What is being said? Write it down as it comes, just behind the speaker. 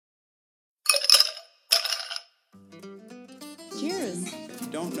Cheers. If you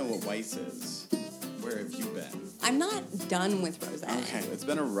don't know what Weiss is, where have you been? I'm not done with rosé. Okay, it's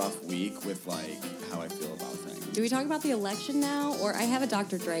been a rough week with, how I feel about things. Do we talk about the election now? Or I have a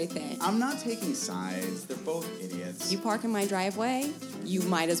Dr. Dre thing. I'm not taking sides. They're both idiots. You park in my driveway, you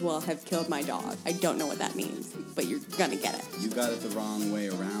might as well have killed my dog. I don't know what that means, but you're gonna get it. You got it the wrong way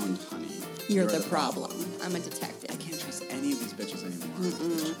around, honey. You're the problem. I'm a detective. I can't trust any of these bitches anymore.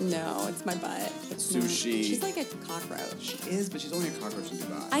 No, it's my butt. It's sushi. She's like a cockroach. She is, but she's only a cockroach in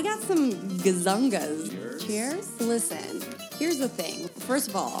Dubai. I got some gazungas. Cheers. Cheers? Listen, here's the thing. First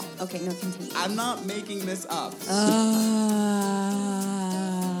of all, okay, no, continue. I'm not making this up. I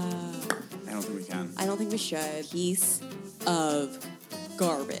don't think we can. I don't think we should. Piece of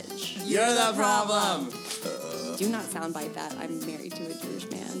garbage. You're the problem. Do not soundbite that. I'm married to a Jewish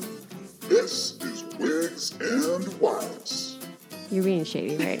man. This is Wigs and Wives. You're being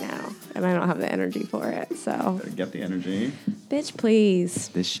shady right now, and I don't have the energy for it, so. Better get the energy. Bitch, please.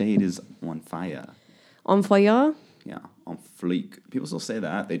 This shade is on fire. On fire? Yeah, on fleek. People still say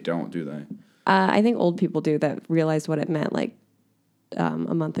that. They don't, do they? I think old people do that realized what it meant, a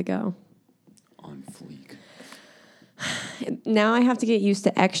month ago. On fleek. Now I have to get used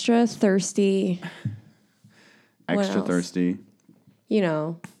to extra thirsty. Extra thirsty. You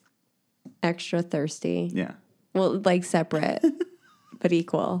know, extra thirsty. Yeah. Well, separate, but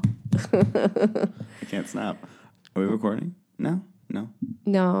equal. I can't snap. Are we recording? No?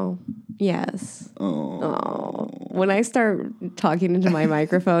 No. Yes. Oh. When I start talking into my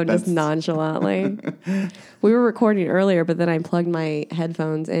microphone just nonchalantly. We were recording earlier, but then I plugged my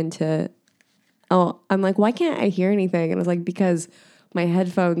headphones into... Oh, I'm like, why can't I hear anything? And I was like, because my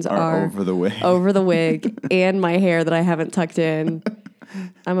headphones are over the wig. Over the wig and my hair that I haven't tucked in.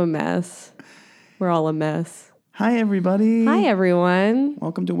 I'm a mess. We're all a mess. Hi, everybody. Hi, everyone.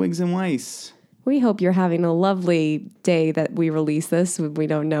 Welcome to Wigs and Weiss. We hope you're having a lovely day that we release this. We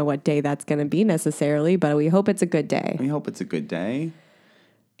don't know what day that's going to be necessarily, but we hope it's a good day. We hope it's a good day.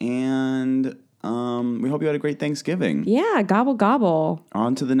 And we hope you had a great Thanksgiving. Yeah, gobble, gobble.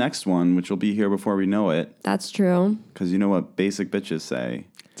 On to the next one, which will be here before we know it. That's true. Because you know what basic bitches say.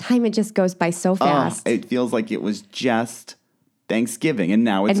 Time, it just goes by so fast. It feels like it was just Thanksgiving, and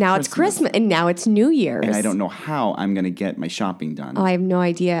now it's Christmas, and now it's New Year's. And I don't know how I'm going to get my shopping done. Oh, I have no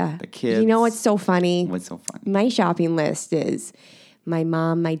idea. The kids. You know what's so funny? What's so funny? My shopping list is my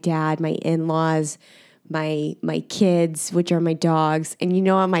mom, my dad, my in-laws, my kids, which are my dogs. And you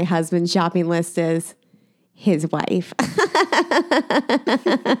know what my husband's shopping list is? His wife.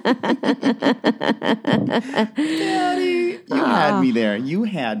 Daddy, you had me there. You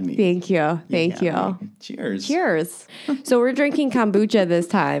had me. Thank you. Thank you. Cheers. Cheers. So we're drinking kombucha this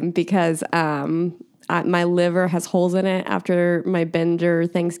time because my liver has holes in it after my bender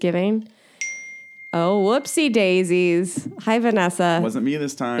Thanksgiving. Oh, whoopsie daisies. Hi, Vanessa. Wasn't me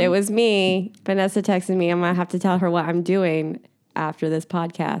this time. It was me. Vanessa texted me. I'm going to have to tell her what I'm doing after this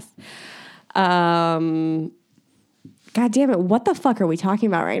podcast. God damn it. What the fuck are we talking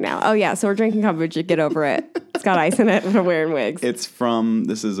about right now? Oh, yeah. So we're drinking kombucha. Get over it. It's got ice in it. We're wearing wigs.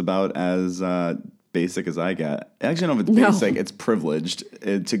 This is about as basic as I get. Actually, I don't know if it's basic. It's privileged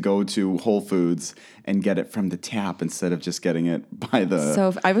to go to Whole Foods and get it from the tap instead of just getting it by the...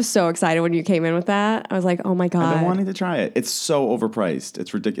 So I was so excited when you came in with that. I was like, oh my God. I've been wanting to try it. It's so overpriced.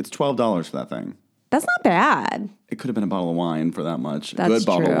 It's ridiculous. It's $12 for that thing. That's not bad. It could have been a bottle of wine for that much. That's good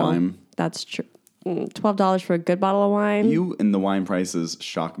bottle true. of wine. That's true. $12 for a good bottle of wine. You and the wine prices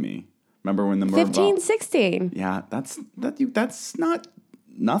shock me. Remember when the Merlot... 15, 16. Yeah, that's not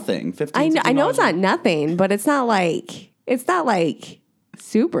nothing. 15, I know it's not nothing, but it's not like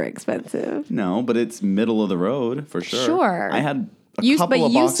super expensive. No, but it's middle of the road for sure. Sure. I had a couple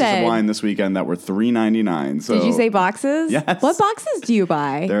of boxes of wine this weekend that were $3.99. So did you say boxes? Yes. What boxes do you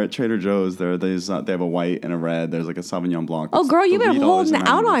buy? They're at Trader Joe's. They have a white and a red. There's like a Sauvignon Blanc. Oh, girl, you've been holding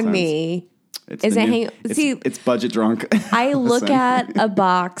out on me. It's budget drunk. I look at a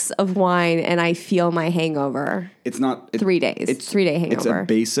box of wine and I feel my hangover. It's not 3 days. It's 3 day hangover. It's a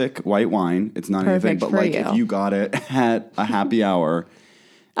basic white wine. It's not anything, but if you got it at a happy hour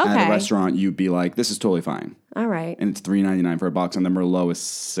at a restaurant, you'd be like, "This is totally fine." All right. And it's $3.99 for a box, and the Merlot is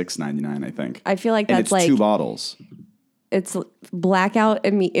 $6.99, I think. I feel like that's it's 2 bottles. It's blackout,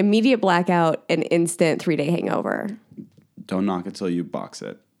 immediate blackout, and instant 3 day hangover. Don't knock it till you box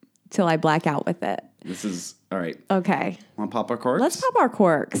it. Till I black out with it. This is, all right. Okay. Want to pop our corks? Let's pop our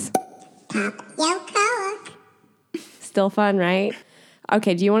corks. Pop your cork. Still fun, right?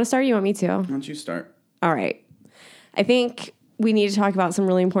 Okay, do you want to start or you want me to? Why don't you start? All right. I think we need to talk about some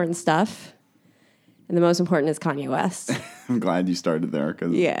really important stuff. And the most important is Kanye West. I'm glad you started there.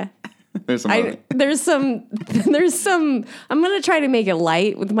 Yeah. There's some. There's some. I'm gonna try to make it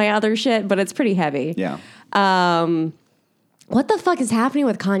light with my other shit, but it's pretty heavy. Yeah. What the fuck is happening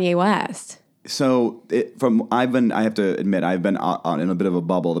with Kanye West? So I have to admit, I've been in a bit of a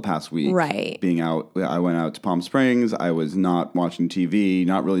bubble the past week. Right. Being out, I went out to Palm Springs. I was not watching TV,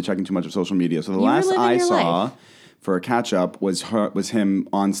 not really checking too much of social media. So the last I saw for a catch up was him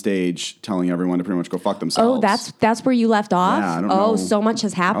on stage telling everyone to pretty much go fuck themselves. Oh, that's where you left off? Yeah, I don't know. Oh, so much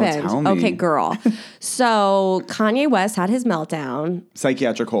has happened. Tell me. Okay, girl. So Kanye West had his meltdown.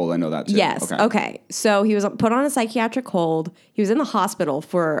 Psychiatric hold, I know that too. Yes. Okay. So he was put on a psychiatric hold. He was in the hospital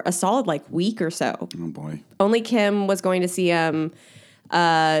for a solid week or so. Oh boy. Only Kim was going to see him.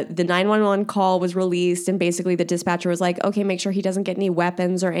 The 911 call was released, and basically the dispatcher was like, okay, make sure he doesn't get any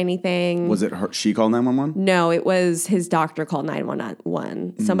weapons or anything. Was it her? She called 911? No, it was his doctor called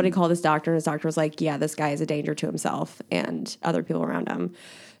 911. Somebody called his doctor, and his doctor was like, yeah, this guy is a danger to himself and other people around him.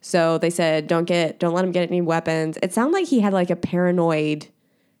 So they said, don't let him get any weapons. It sounded like he had a paranoid,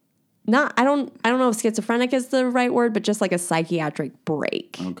 I don't know if schizophrenic is the right word, but just a psychiatric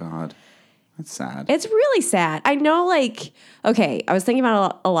break. Oh God. That's sad. It's really sad. I know, okay, I was thinking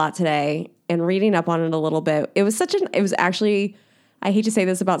about it a lot today and reading up on it a little bit. It was actually, I hate to say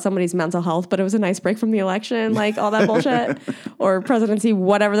this about somebody's mental health, but it was a nice break from the election, all that bullshit, or presidency,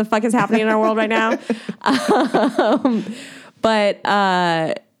 whatever the fuck is happening in our world right now. But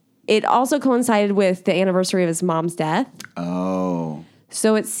it also coincided with the anniversary of his mom's death. Oh.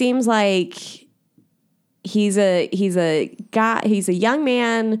 So it seems like he's a young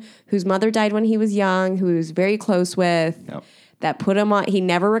man whose mother died when he was young, who he was very close with. Yep. That put him on. He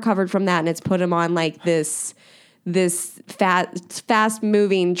never recovered from that, and it's put him on this fast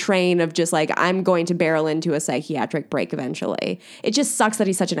moving train of just I'm going to barrel into a psychiatric break eventually. It just sucks that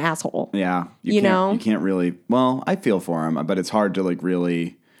he's such an asshole. Yeah, you know, you can't really. Well, I feel for him, but it's hard to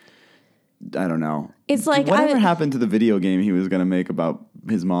really. I don't know. It's whatever happened to the video game he was going to make about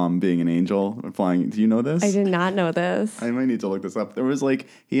his mom being an angel and flying. Do you know this? I did not know this. I might need to look this up. There was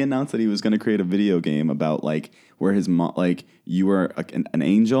he announced that he was going to create a video game about where his mom, you were an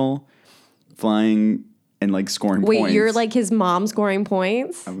angel flying and scoring points. Wait, you're his mom scoring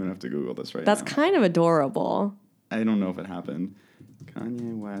points? I'm going to have to Google this right now. That's kind of adorable. I don't know if it happened.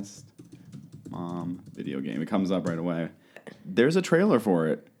 Kanye West mom video game. It comes up right away. There's a trailer for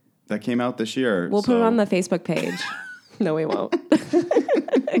it that came out this year. We'll put it on the Facebook page. No, we won't.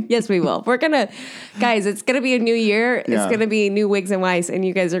 Yes, we will. We're going to, guys, it's going to be a new year. Yeah. It's going to be new Wigs and Wice, and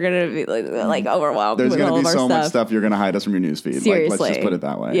you guys are going to be overwhelmed There's with all going to of be our so much stuff you're going to hide us from your newsfeed. Seriously. Let's just put it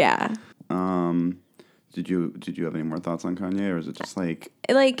that way. Yeah. Did you have any more thoughts on Kanye, or is it just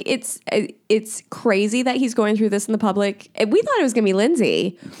it's crazy that he's going through this in the public. We thought it was going to be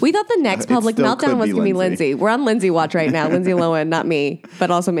Lindsay. We thought the next public meltdown was going to be Lindsay. We're on Lindsay watch right now. Lindsay Lohan, not me,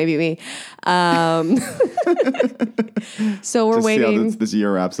 but also maybe me. So we're just waiting. See how this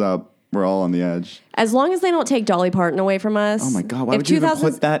year wraps up. We're all on the edge. As long as they don't take Dolly Parton away from us. Oh my God, why would you even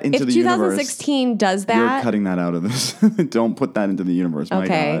put that into the universe? If 2016 does that. You're cutting that out of this. Don't put that into the universe, my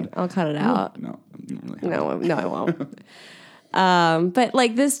God. I'll cut it out. No, you don't really No, I won't.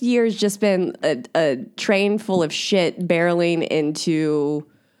 But this year's just been a train full of shit barreling into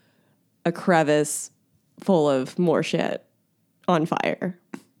a crevice full of more shit on fire.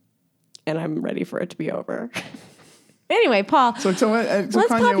 And I'm ready for it to be over. Anyway, Paul, So let's Kanye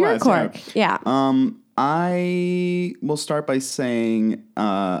pop your West, cork. Yeah. I will start by saying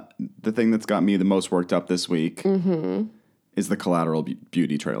the thing that's got me the most worked up this week is the Collateral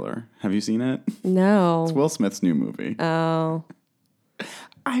Beauty trailer. Have you seen it? No. It's Will Smith's new movie. Oh.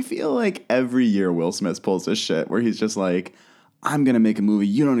 I feel like every year Will Smith pulls this shit where he's just I'm going to make a movie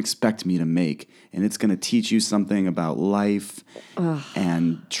you don't expect me to make, and it's going to teach you something about life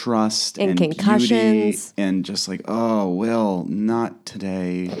and trust and concussions. Beauty, and just oh, Will, not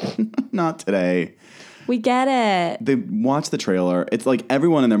today. Not today. We get it. They watch the trailer. It's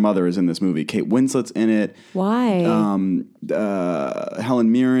everyone and their mother is in this movie. Kate Winslet's in it. Why?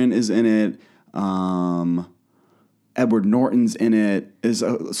 Helen Mirren is in it. Edward Norton's in it. There's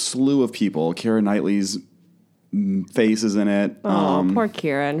a slew of people. Keira Knightley's face is in it. Oh, poor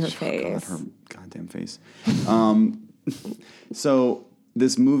Keira and her face. God, her goddamn face. So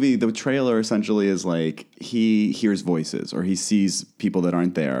this movie, the trailer essentially is he hears voices or he sees people that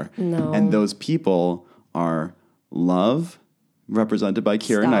aren't there. No. And those people are love, represented by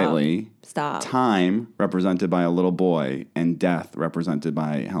Keira Knightley. Stop. Time, represented by a little boy. And death, represented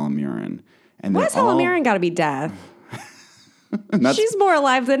by Helen Mirren. And Why's Helen Mirren got to be dead? She's more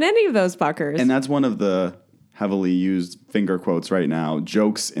alive than any of those fuckers. And that's one of the heavily used finger quotes right now.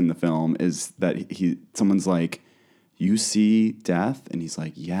 Jokes in the film is that someone's you see death? And he's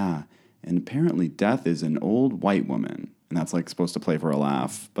yeah. And apparently death is an old white woman. And that's like supposed to play for a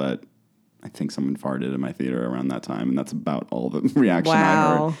laugh, but I think someone farted in my theater around that time, and that's about all the reaction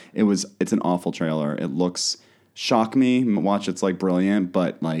I heard. It's an awful trailer. It looks, shock me, watch, it's like brilliant,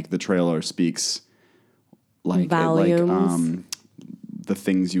 but like the trailer speaks like volumes. The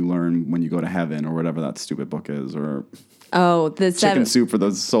things you learn when you go to heaven, or whatever that stupid book is, or the Chicken Soup for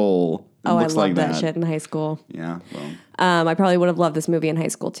the Soul. I loved that shit in high school. Yeah, well, I probably would have loved this movie in high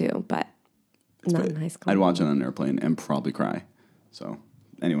school too, but not in high school. I'd watch it on an airplane and probably cry. So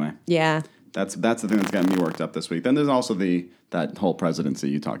anyway, yeah, that's the thing that's gotten me worked up this week. Then there's also that whole presidency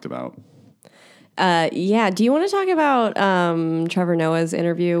you talked about. Yeah. Do you want to talk about Trevor Noah's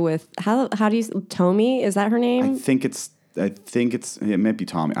interview with how do you Tommy? Is that her name? I think it might be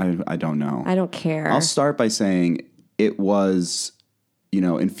Tommy. I don't know. I don't care. I'll start by saying it was,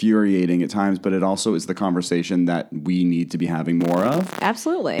 infuriating at times, but it also is the conversation that we need to be having more of.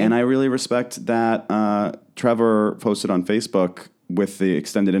 Absolutely. And I really respect that Trevor posted on Facebook with the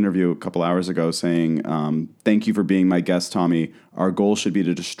extended interview a couple hours ago saying, thank you for being my guest, Tommy. Our goal should be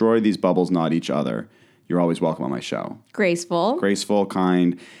to destroy these bubbles, not each other. You're always welcome on my show. Graceful,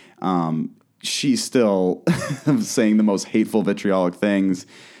 kind. She's still saying the most hateful, vitriolic things.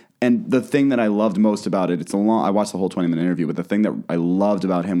 And the thing that I loved most about it, I watched the whole 20-minute interview, but the thing that I loved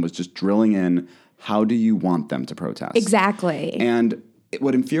about him was just drilling in, how do you want them to protest? Exactly. And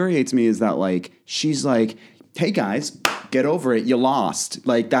what infuriates me is that, like, she's like, hey, guys, get over it. You lost.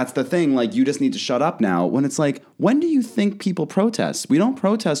 Like, that's the thing. Like, you just need to shut up now. When it's like, when do you think people protest? We don't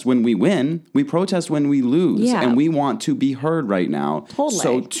protest when we win. We protest when we lose. Yeah. And we want to be heard right now. Totally.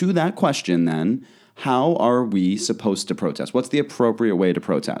 So to that question then, how are we supposed to protest? What's the appropriate way to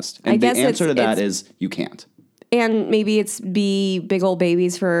protest? And the answer to that is you can't. And maybe it's be big old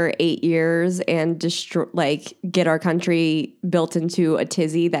babies for 8 years and get our country built into a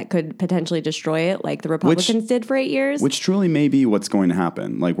tizzy that could potentially destroy it, like the Republicans did for 8 years. Which truly may be what's going to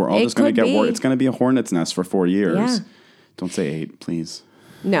happen. Like, we're all just going to get it's going to be a hornet's nest for 4 years. Yeah. Don't say 8, please.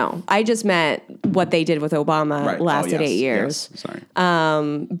 No, I just meant what they did with Obama lasted 8 years. Yes. Sorry.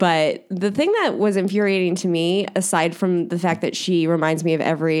 But the thing that was infuriating to me, aside from the fact that she reminds me of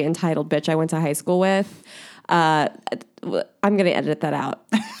every entitled bitch I went to high school with, I'm going to edit that out.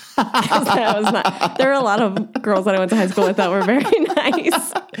 There are a lot of girls that I went to high school with that were very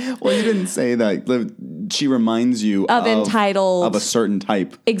nice. Well, you didn't say that. She reminds you of entitled. Of a certain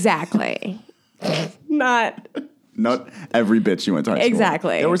type. Exactly. Not every bitch you went to high school.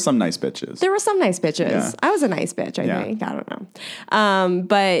 Exactly. There were some nice bitches. Yeah. I was a nice bitch, I think. I don't know.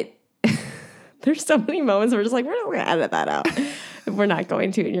 But there's so many moments where we're just like, we're not going to edit that out. If we're not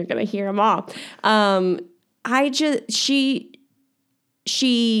going to, and you're going to hear them all.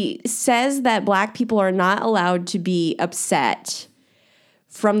 She says that black people are not allowed to be upset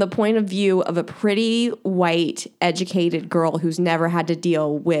from the point of view of a pretty, white, educated girl who's never had to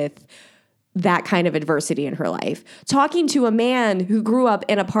deal with that kind of adversity in her life. Talking to a man who grew up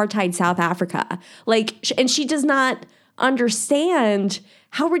in apartheid South Africa. And she does not understand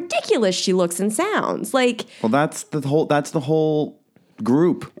how ridiculous she looks and sounds. Well, that's the whole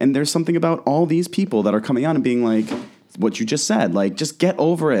group. And there's something about all these people that are coming out and being like, what you just said, like, just get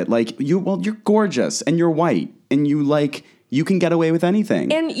over it. Like, you're gorgeous and you're white and you can get away with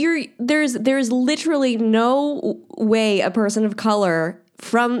anything. And there's literally no way a person of color,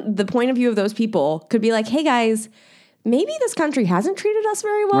 from the point of view of those people, could be like, hey guys, maybe this country hasn't treated us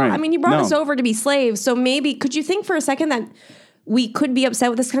very well. Right. I mean, you brought us over to be slaves, so maybe could you think for a second that we could be upset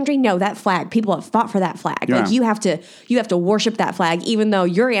with this country? No, that flag, people have fought for that flag. Yeah. Like, you have to worship that flag, even though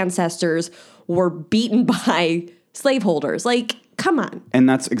your ancestors were beaten by slaveholders. Like, come on. And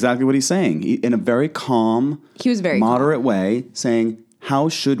that's exactly what he's saying. In a very calm, he was very moderate way, saying, how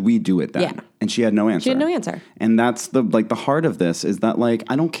should we do it then? Yeah. And she had no answer. She had no answer. And that's the heart of this, is that, like,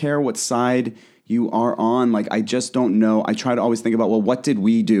 I don't care what side you are on. Like, I just don't know. I try to always think about, well, what did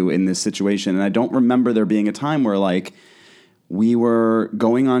we do in this situation? And I don't remember there being a time where, like, we were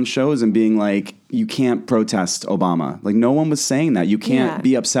going on shows and being like, you can't protest Obama. Like, no one was saying that. You can't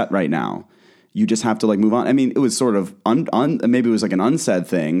be upset right now. You just have to, like, move on. I mean, it was sort of maybe it was like an unsaid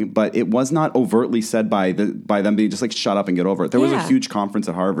thing, but it was not overtly said by them being just like, shut up and get over it. There was a huge conference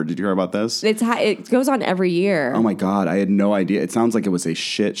at Harvard. Did you hear about this? It goes on every year. Oh my God, I had no idea. It sounds like it was a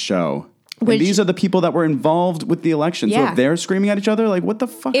shit show. And these are the people that were involved with the election. Yeah. So if they're screaming at each other, like, what the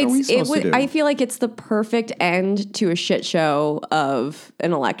fuck are we supposed to do? I feel like it's the perfect end to a shit show of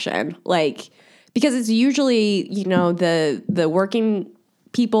an election. Like, because it's usually, the working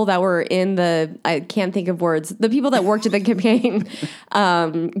people that were in I can't think of words, the people that worked at the campaign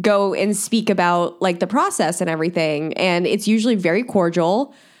go and speak about, like, the process and everything. And it's usually very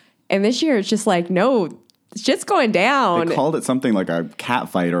cordial. And this year it's just like, no, shit's going down. They called it something like a cat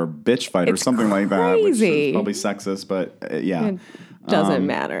fight or a bitch fight or something like that, which is probably sexist, but yeah. It doesn't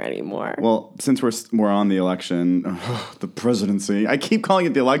matter anymore. Well, since we're on the election, the presidency, I keep calling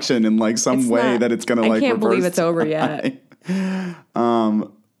it the election in like some way that it's going to like I can't reverse believe it's over yet.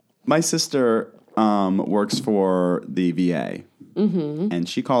 My sister works for the VA, and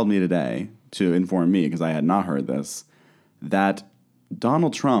she called me today to inform me, because I had not heard this, that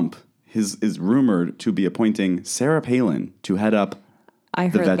Donald Trump is rumored to be appointing Sarah Palin to head up the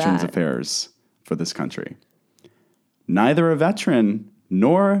Veterans Affairs for this country. Neither a veteran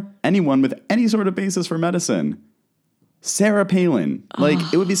nor anyone with any sort of basis for medicine. Sarah Palin. Like,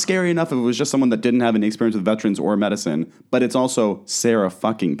 it would be scary enough if it was just someone that didn't have any experience with veterans or medicine, but it's also Sarah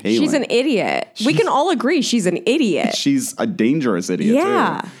fucking Palin. She's an idiot. We can all agree she's an idiot. She's a dangerous idiot,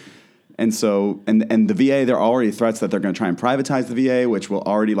 too. And so, and the VA, there are already threats that they're going to try and privatize the VA, which will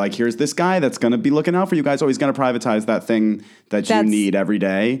already, like, here's this guy that's going to be looking out for you guys. Oh, he's going to privatize that thing that you need every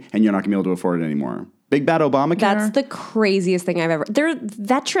day, and you're not going to be able to afford it anymore. Big bad Obamacare. That's the craziest thing I've ever. They're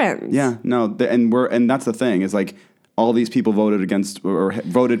veterans. Yeah, no, and that's the thing is like all these people voted against or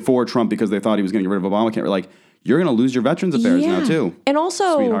voted for Trump because they thought he was going to get rid of Obamacare. We're like, you're going to lose your Veterans Affairs now too, and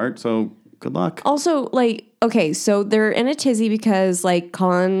also, sweetheart. So good luck. Also, like, okay, so they're in a tizzy because like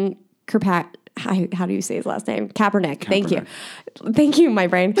Colin Kirkpatrick. How do you say his last name? Kaepernick. Thank you, my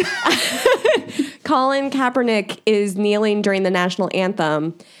brain. Colin Kaepernick is kneeling during the national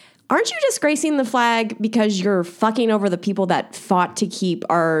anthem. Aren't you disgracing the flag because you're fucking over the people that fought to keep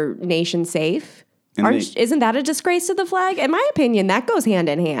our nation safe? Isn't that a disgrace to the flag? In my opinion, that goes hand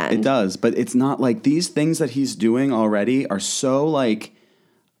in hand. It does, but it's not like these things that he's doing already are so like,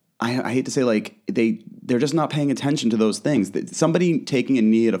 I hate to say like they're just not paying attention to those things. Somebody taking a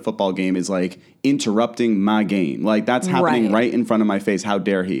knee at a football game is like interrupting my game. Like that's happening right in front of my face. How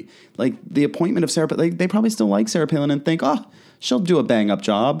dare he? Like the appointment of Sarah, like they probably still like Sarah Palin and think, oh, she'll do a bang up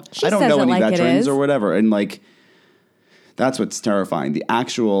job. I don't know any veterans or whatever. And like, that's what's terrifying. The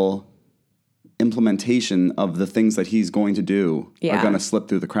actual implementation of the things that he's going to do are going to slip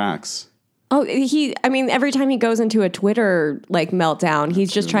through the cracks. Oh, every time he goes into a Twitter like meltdown,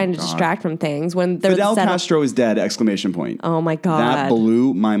 he's just trying to distract from things. When Fidel Castro is dead! Exclamation point. Oh my God, that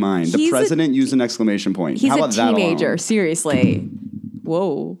blew my mind. The president used an exclamation point. He's How about a teenager. Seriously,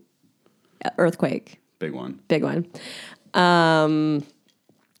 whoa, earthquake. Big one.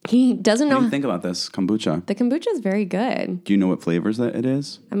 He doesn't know. What do you think about this kombucha? The kombucha is very good. Do you know what flavors that it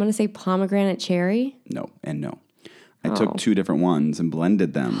is? I'm going to say pomegranate cherry. No, and no. I took two different ones and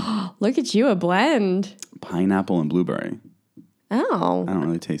blended them. Look at you, a blend. Pineapple and blueberry. Oh. I don't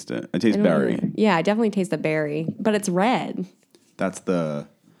really taste it. I taste berry. Yeah, I definitely taste the berry, but it's red. That's the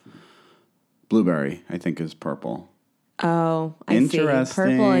blueberry, I think, is purple. Oh, I see.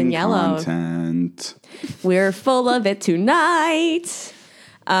 Purple and yellow. Content. We're full of it tonight.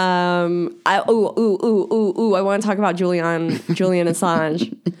 I want to talk about Julian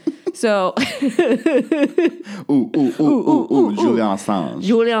Assange. So, Julian Assange.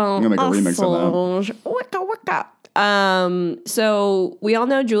 I'm gonna make a remix of that. So we all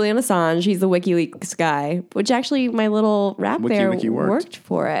know Julian Assange. He's the WikiLeaks guy, which actually my little rap Wiki worked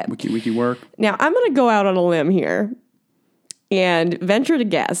for it. Wiki work. Now I'm gonna go out on a limb here and venture to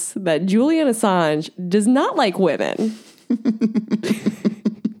guess that Julian Assange does not like women.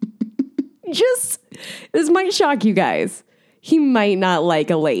 This might shock you guys. He might not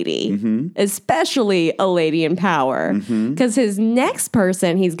like a lady, especially a lady in power, because his next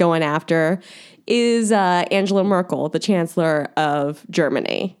person he's going after is Angela Merkel, the Chancellor of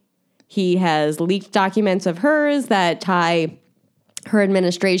Germany. He has leaked documents of hers that tie her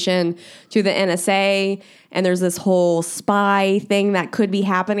administration to the NSA, and there's this whole spy thing that could be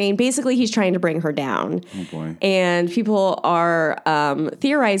happening. Basically, he's trying to bring her down. Oh, boy. And people are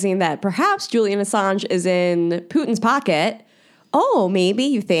theorizing that perhaps Julian Assange is in Putin's pocket. Oh, maybe,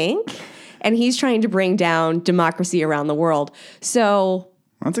 you think? And he's trying to bring down democracy around the world. So...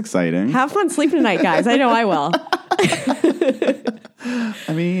 That's exciting. Have fun sleeping tonight, guys. I know I will.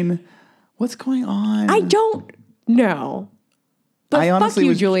 I mean, what's going on? I don't know. But fuck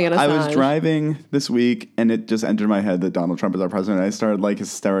you, Julian Assange. I was driving this week, and it just entered my head that Donald Trump is our president. I started, like,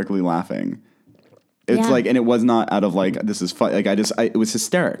 hysterically laughing. It's like, and it was not out of, like, this is fun. Like, it was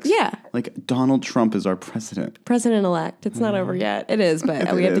hysterics. Yeah. Like, Donald Trump is our president. President-elect. It's not over yet. It is,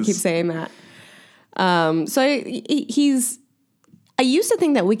 but we have to keep saying that. So he's... I used to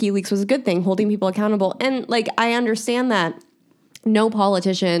think that WikiLeaks was a good thing, holding people accountable. And, like, I understand that no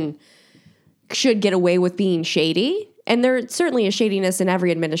politician should get away with being shady. And there certainly is shadiness in every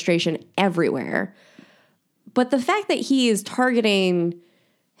administration everywhere. But the fact that he is targeting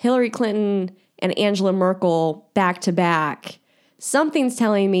Hillary Clinton and Angela Merkel back to back, something's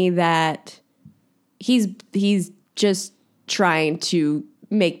telling me that he's just trying to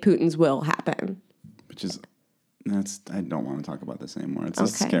make Putin's will happen. Which is, I don't want to talk about this anymore. It's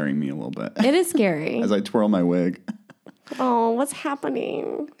just scaring me a little bit. It is scary. As I twirl my wig. Oh, what's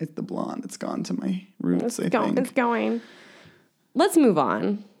happening? It's the blonde. It's gone to my roots, I think. It's going. Let's move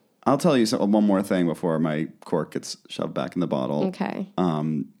on. I'll tell you one more thing before my cork gets shoved back in the bottle. Okay.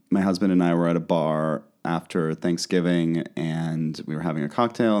 My husband and I were at a bar after Thanksgiving, and we were having a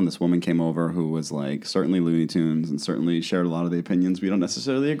cocktail, and this woman came over who was like certainly Looney Tunes and certainly shared a lot of the opinions we don't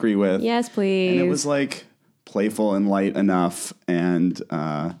necessarily agree with. Yes, please. And it was like playful and light enough, and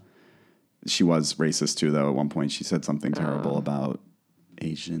she was racist too, though. At one point, she said something terrible about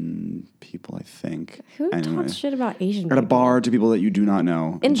Asian people, I think. Who talks shit about Asian people? At a bar to people that you do not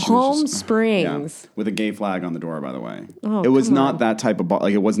know. In Palm Springs. Yeah, with a gay flag on the door, by the way. Oh, it was not that type of bar.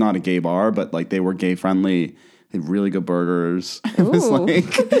 Like, it was not a gay bar, but like they were gay friendly. They had really good burgers. It was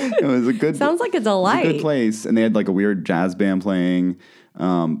it was a good... Sounds like a delight. It was a good place. And they had like a weird jazz band playing.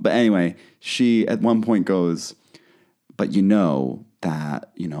 But anyway, she at one point goes, but you know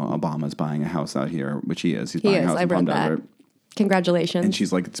that, Obama's buying a house out here, which he is. He's buying a house in Palm Desert. Congratulations. And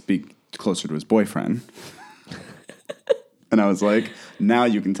she's like, speak closer to his boyfriend. And I was like, now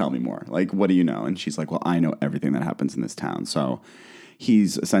you can tell me more. Like, what do you know? And she's like, well, I know everything that happens in this town. So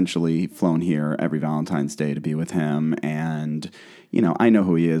he's essentially flown here every Valentine's Day to be with him. And, I know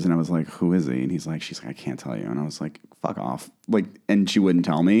who he is. And I was like, who is he? And she's like, I can't tell you. And I was like, fuck off. Like, and she wouldn't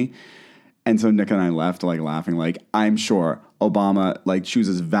tell me. And so Nick and I left like laughing, like, I'm sure Obama like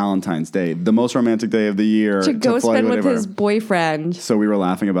chooses Valentine's Day, the most romantic day of the year, to go spend with his boyfriend. So we were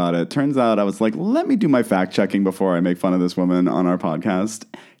laughing about it. Turns out I was like, let me do my fact checking before I make fun of this woman on our podcast.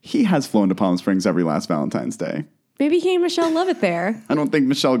 He has flown to Palm Springs every last Valentine's Day. Maybe he and Michelle love it there. I don't think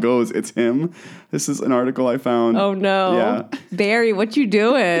Michelle goes. It's him. This is an article I found. Oh, no. Yeah. Barry, what you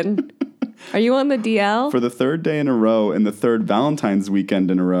doing? Are you on the DL? For the third day in a row and the third Valentine's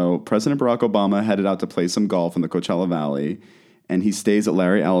weekend in a row, President Barack Obama headed out to play some golf in the Coachella Valley. And he stays at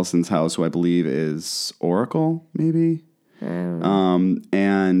Larry Ellison's house, who I believe is Oracle, maybe?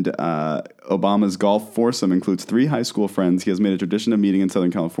 Obama's golf foursome includes 3 high school friends he has made a tradition of meeting in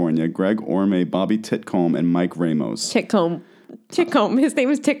Southern California: Greg Orme, Bobby Titcomb, and Mike Ramos. Titcomb. His name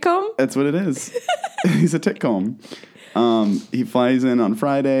is Titcomb? That's what it is. He's a Titcomb. He flies in on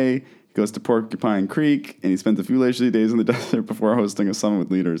Friday, goes to Porcupine Creek, and he spends a few leisurely days in the desert before hosting a summit with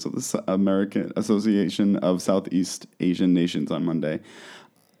leaders of the American Association of Southeast Asian Nations on Monday.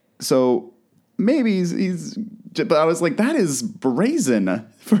 So maybe he's but I was like, that is brazen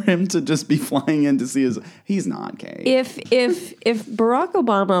for him to just be flying in to see he's not gay. If Barack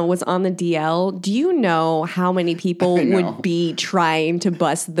Obama was on the DL, do you know how many people would be trying to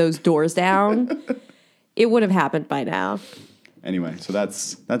bust those doors down? It would have happened by now. Anyway, so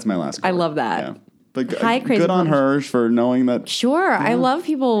that's my last quote. I love that. Yeah. But Crazy good on her for knowing that. Sure. Yeah. I love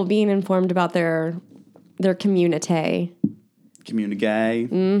people being informed about their community. Community.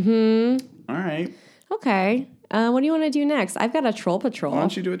 Mm-hmm. All right. Okay. What do you want to do next? I've got a troll patrol. Why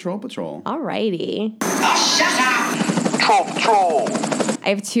don't you do a troll patrol? All righty. Oh, shut up! Troll patrol! I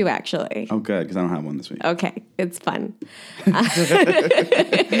have 2, actually. Oh, good, because I don't have one this week. Okay. It's fun.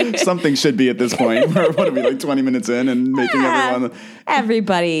 Something should be at this point. What are we, like 20 minutes in and making everyone...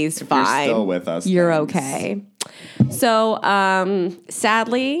 Everybody's if fine. You're still with us. You're okay. So,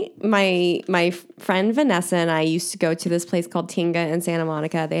 sadly, my friend Vanessa and I used to go to this place called Tinga in Santa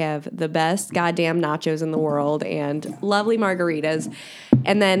Monica. They have the best goddamn nachos in the world and lovely margaritas.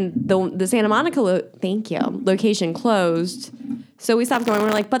 And then the Santa Monica location closed. So we stopped going.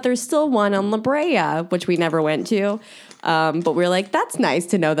 We're like, but there's still one on La Brea, which we never went to. But we're like, that's nice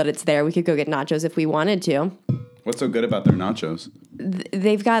to know that it's there. We could go get nachos if we wanted to. What's so good about their nachos?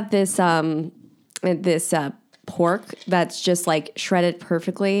 They've got this pork that's just like shredded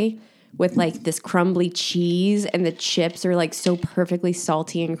perfectly with like this crumbly cheese, and the chips are like so perfectly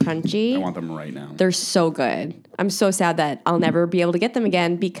salty and crunchy. I want them right now. They're so good. I'm so sad that I'll never be able to get them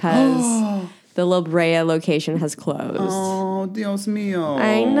again because the La Brea location has closed. Oh, Dios mío.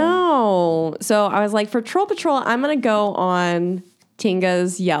 I know. So I was like, for Troll Patrol, I'm going to go on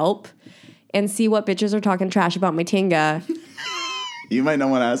Tinga's Yelp and see what bitches are talking trash about my Tinga. You might not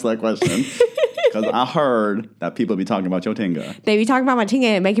want to ask that question. Because I heard that people be talking about your Tinga. They be talking about my Tinga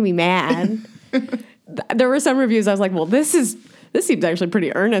and making me mad. There were some reviews I was like, well, this seems actually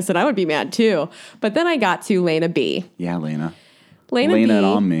pretty earnest, and I would be mad too. But then I got to Lena B. Yeah, Lena. Lena B it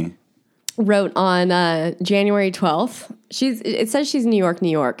on me. Wrote on January 12th. It says she's New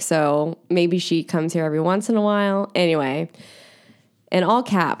York, so maybe she comes here every once in a while. Anyway, In all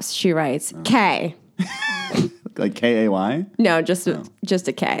caps, she writes, K. Like K-A-Y? No, just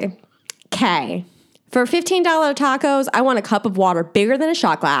a K. K. For $15 tacos, I want a cup of water bigger than a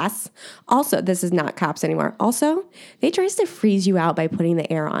shot glass. Also, this is not cops anymore. Also, they tries to freeze you out by putting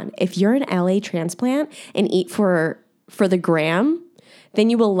the air on. If you're an LA transplant and eat for the gram, then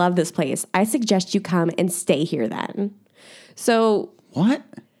you will love this place. I suggest you come and stay here then. So... What?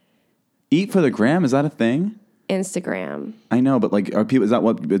 Eat for the gram? Is that a thing? Instagram. I know, but like, are people? Is that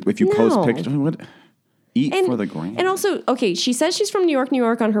what? If you post pictures, what? Eat for the gram. And also, okay, she says she's from New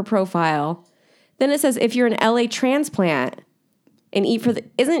York on her profile. Then it says if you're an LA transplant and eat for the...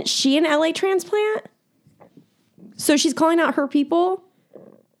 Isn't she an LA transplant? So she's calling out her people?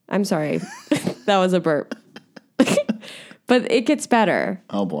 I'm sorry. That was a burp. But it gets better.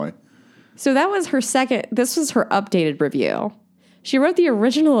 Oh, boy. So that was her second... This was her updated review. She wrote the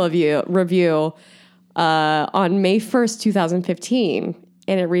original review on May 1st, 2015.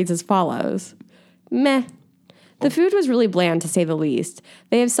 And it reads as follows. Meh. The food was really bland, to say the least.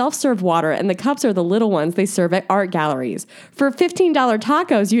 They have self-serve water, and the cups are the little ones they serve at art galleries. For $15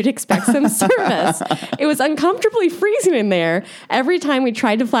 tacos, you'd expect some service. It was uncomfortably freezing in there. Every time we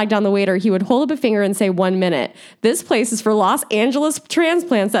tried to flag down the waiter, he would hold up a finger and say 1 minute. This place is for Los Angeles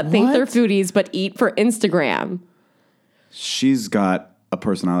transplants that think they're foodies but eat for Instagram. She's got a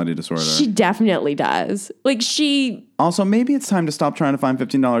personality disorder. She definitely does. Like, she... Also, maybe it's time to stop trying to find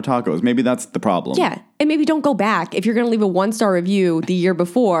 $15 tacos. Maybe that's the problem. Yeah. And maybe don't go back. If you're going to leave a 1-star review the year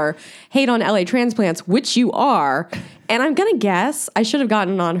before, hate on LA transplants, which you are. And I'm going to guess, I should have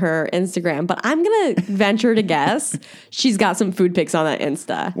gotten on her Instagram, but I'm going to venture to guess she's got some food pics on that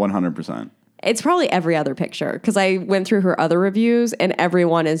Insta. 100%. It's probably every other picture because I went through her other reviews and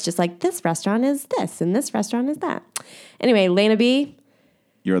everyone is just like, this restaurant is this and this restaurant is that. Anyway, Lena B.,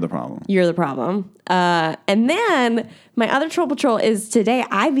 you're the problem. you're the problem. And then my other troll patrol is today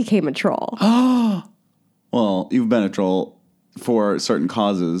I became a troll. Well, you've been a troll for certain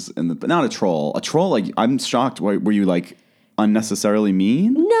causes, but not a troll. A troll, like, I'm shocked. Were you, like, unnecessarily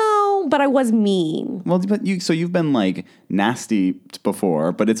mean? No, but I was mean. Well, but you've been, like, nasty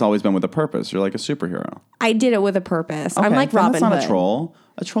before, but it's always been with a purpose. You're like a superhero. I did it with a purpose. I'm like then Robin that's not Hood. a troll.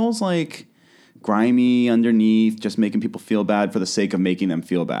 A troll's like grimy underneath, just making people feel bad for the sake of making them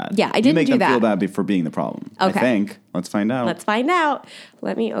feel bad. Yeah, I didn't do that. You make them feel bad for being the problem. Okay. I think. Let's find out. Let's find out.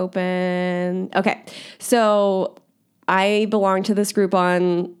 Let me open. Okay. So I belong to this group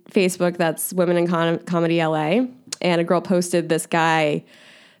on Facebook that's Women in Comedy LA. And a girl posted this guy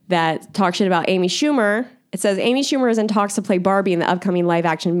that talks shit about Amy Schumer. It says, Amy Schumer is in talks to play Barbie in the upcoming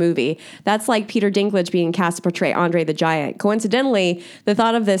live-action movie. That's like Peter Dinklage being cast to portray Andre the Giant. Coincidentally, the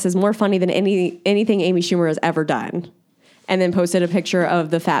thought of this is more funny than anything Amy Schumer has ever done. And then posted a picture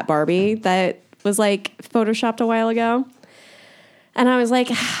of the fat Barbie that was, like, photoshopped a while ago. And I was like,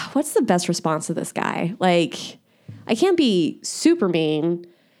 what's the best response to this guy? Like, I can't be super mean.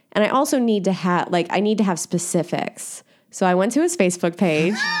 And I also need to have specifics. So I went to his Facebook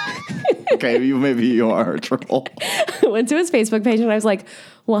page. Okay, maybe you are a troll. I went to his Facebook page and I was like,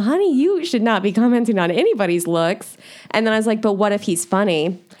 well, honey, you should not be commenting on anybody's looks. And then I was like, but what if he's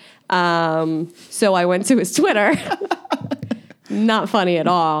funny? So I went to his Twitter. Not funny at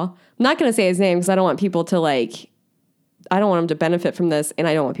all. I'm not going to say his name because I don't want people to I don't want him to benefit from this, and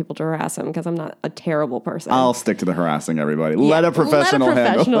I don't want people to harass him because I'm not a terrible person. I'll stick to the harassing everybody. Yeah, let a professional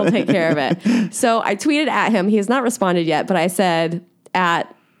take care of it. So I tweeted at him. He has not responded yet, but I said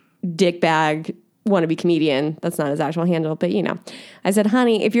at dickbag wannabe comedian. That's not his actual handle, but you know. I said,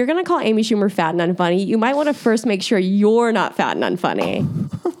 honey, if you're going to call Amy Schumer fat and unfunny, you might want to first make sure you're not fat and unfunny.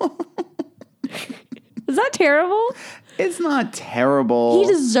 Is that terrible? It's not terrible.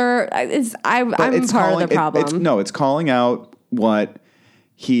 He deserves... I'm part of the problem. It's calling out what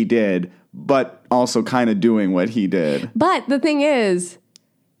he did, but also kind of doing what he did. But the thing is,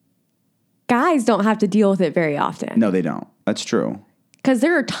 guys don't have to deal with it very often. No, they don't. That's true. Because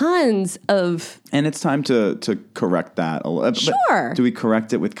there are tons of... And it's time to correct that a little. Sure. But do we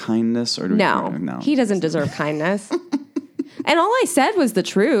correct it with kindness? Or do No. He doesn't deserve kindness. And all I said was the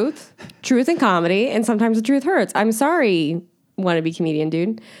truth. Truth in comedy, and sometimes the truth hurts. I'm sorry, wannabe comedian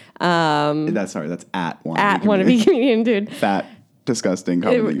dude. That's at wannabe at wannabe comedian dude. Fat, disgusting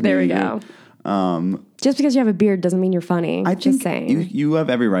comedy There we comedian go. Just because you have a beard doesn't mean you're funny. I just think saying. You have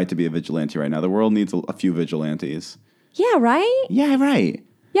every right to be a vigilante right now. The world needs a few vigilantes. Yeah, right? Yeah, right.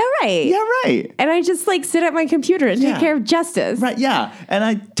 Yeah, right. Yeah, right. And I just sit at my computer and take care of justice. Right, yeah. And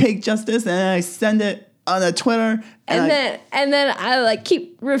I take justice and I send it on a Twitter. And then I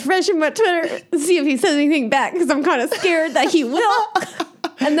keep refreshing my Twitter to see if he says anything back because I'm kind of scared that he will.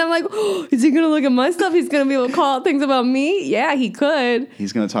 And then I'm like, oh, is he going to look at my stuff? He's going to be able to call out things about me? Yeah, he could.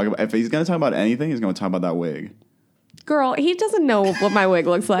 He's going to talk about, if he's going to talk about anything, he's going to talk about that wig. Girl, he doesn't know what my wig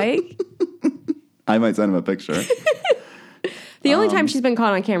looks like. I might send him a picture. The only time she's been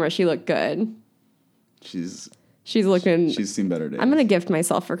caught on camera, she looked good. She's looking. She's seen better days. I'm going to gift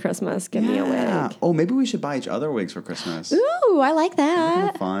myself for Christmas. Give me a wig. Oh, maybe we should buy each other wigs for Christmas. Ooh, I like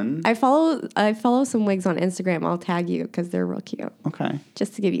that. Fun. I follow some wigs on Instagram. I'll tag you because they're real cute. Okay.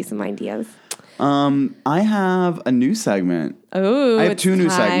 Just to give you some ideas. I have a new segment. Oh, I have two new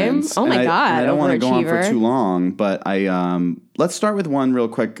segments. Oh my God. I don't want to go on for overachiever. too long, but let's start with one real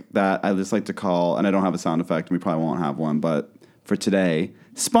quick that I just like to call, and I don't have a sound effect, and we probably won't have one, but for today,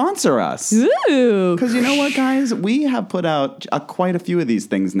 sponsor us. Ooh. Because you know what, guys? We have put out quite a few of these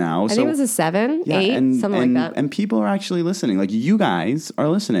things now. I think it was a 7, 8, something like that. And people are actually listening. Like, you guys are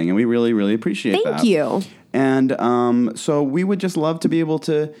listening, and we really, really appreciate that. Thank you. And so we would just love to be able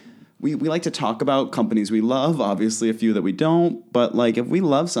to... We like to talk about companies we love, obviously a few that we don't, but like if we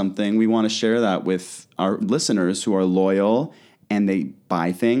love something, we want to share that with our listeners who are loyal and they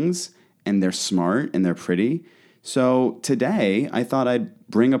buy things and they're smart and they're pretty. So today I thought I'd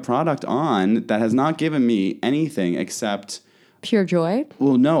bring a product on that has not given me anything except... Pure joy?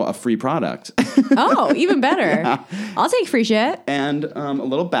 Well, no, a free product. Oh, even better. Yeah. I'll take free shit. And a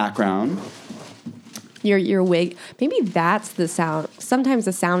little background. Your wig. Maybe that's the sound. Sometimes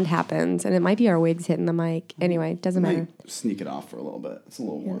the sound happens, and it might be our wigs hitting the mic. Anyway, doesn't matter. Sneak it off for a little bit. It's a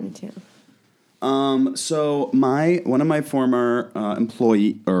little warm. Me too. So one of my former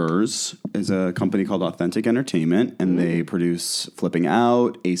employers is a company called Authentic Entertainment, and they produce Flipping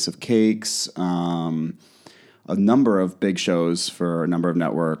Out, Ace of Cakes, a number of big shows for a number of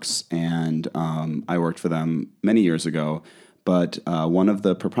networks, and I worked for them many years ago. But one of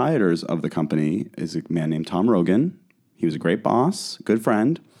the proprietors of the company is a man named Tom Rogan. He was a great boss, good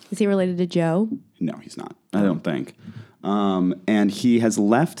friend. Is he related to Joe? No, he's not. I don't think. And he has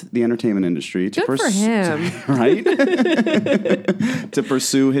left the entertainment industry to Good for him. Right? To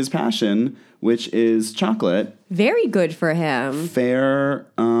pursue his passion, which is chocolate. Very good for him. Fair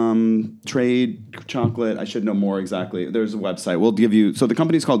trade chocolate. I should know more exactly. There's a website. We'll give you. So the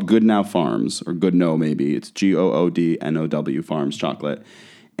company's called Good Now Farms, or Good No maybe. It's GOODNOW Farms Chocolate.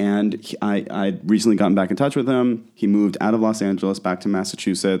 And I'd recently gotten back in touch with him. He moved out of Los Angeles back to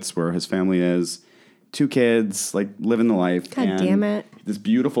Massachusetts, where his family is. 2 kids, like living the life. God damn it. This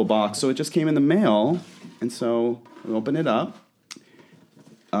beautiful box. So it just came in the mail. And so we open it up.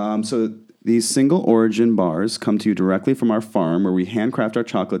 So these single origin bars come to you directly from our farm, where we handcraft our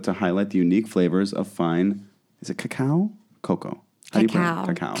chocolate to highlight the unique flavors of fine, is it cacao? Cocoa. How do you pronounce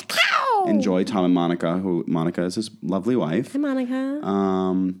it? Cacao. Cacao. Enjoy Tom and Monica, who Monica is his lovely wife. Hi, Monica.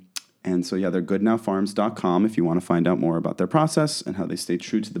 And so, yeah, they're goodnowfarms.com if you want to find out more about their process and how they stay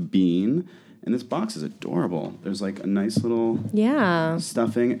true to the bean. And this box is adorable. There's like a nice little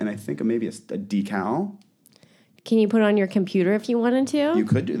stuffing, and I think maybe a decal. Can you put it on your computer if you wanted to? You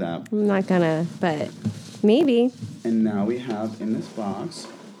could do that. I'm not gonna, but maybe. And now we have in this box.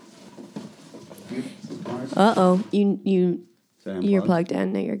 You're plugged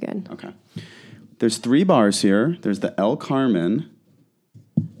in. No, you're good. Okay. There's 3 bars here. There's the El Carmen.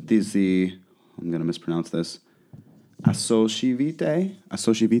 I'm gonna mispronounce this. Asociavite.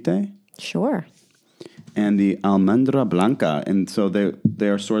 Sure. And the Almendra Blanca. And so they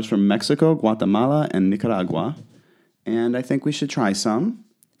are sourced from Mexico, Guatemala, and Nicaragua. And I think we should try some.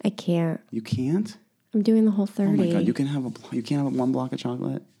 I can't. You can't? I'm doing the whole 30. Oh my God, you can't have 1 block of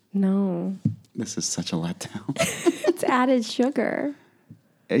chocolate? No. This is such a letdown. It's added sugar.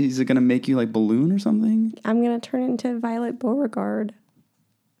 Is it going to make you like balloon or something? I'm going to turn into Violet Beauregard.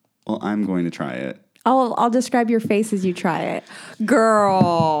 Well, I'm going to try it. I'll describe your face as you try it.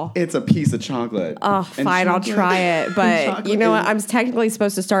 Girl. It's a piece of chocolate. Oh, fine, I'll try it. But you know what? I'm technically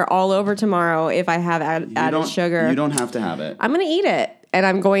supposed to start all over tomorrow if I have added sugar. You don't have to have it. I'm going to eat it. And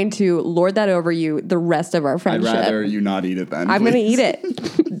I'm going to lord that over you the rest of our friendship. I'd rather you not eat it then. I'm going to eat it.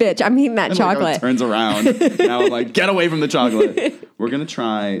 Bitch, I'm eating that chocolate. Like, it turns around. Now I'm like, get away from the chocolate. We're going to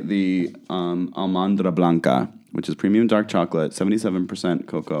try the Almendra Blanca, which is premium dark chocolate, 77%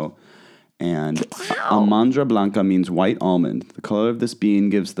 cocoa. And Almendra Blanca means white almond. The color of this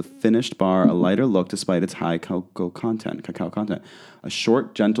bean gives the finished bar a lighter look despite its high cacao content. A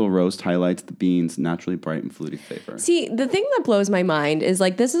short, gentle roast highlights the beans' naturally bright and fruity flavor. See, the thing that blows my mind is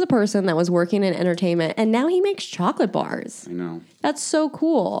like this is a person that was working in entertainment and now he makes chocolate bars. I know. That's so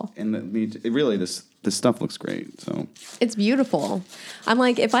cool. And this stuff looks great. So it's beautiful. I'm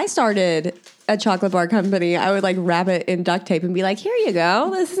like, if I started a chocolate bar company, I would like wrap it in duct tape and be like, here you go.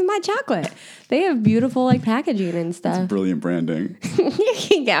 This is my chocolate. They have beautiful like packaging and stuff. It's brilliant branding. Here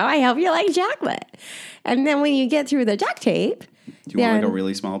you go. I hope you like chocolate. And then when you get through the duct tape, do you want like a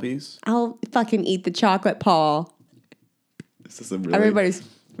really small piece? I'll fucking eat the chocolate, Paul. This is a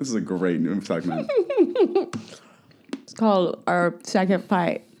great new segment. It's called our second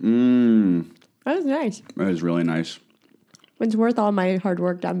fight. That was nice. That is really nice. It's worth all my hard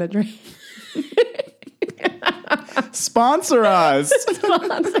work down the drain. Sponsor us.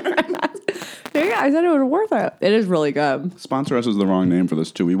 Sponsor us. Yeah, I said it was worth it. It is really good. Sponsor us is the wrong name for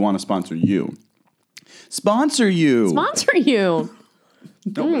this too. We want to sponsor you. Sponsor you. Sponsor you.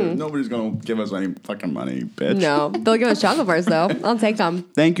 Nobody's going to give us any fucking money, bitch. No. They'll give us chocolate bars, though. I'll take them.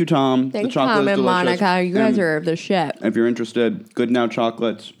 Thank you, Tom. Thanks, Tom and Monica. You guys are the shit. If you're interested, Good Now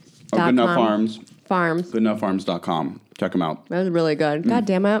Chocolates or Good Now Farms. GoodNowFarms.com. Check them out. That was really good. God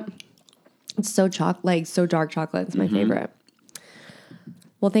damn it. It's so so dark chocolate. It's my favorite.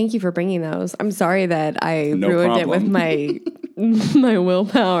 Well, thank you for bringing those. I'm sorry that I ruined it with my my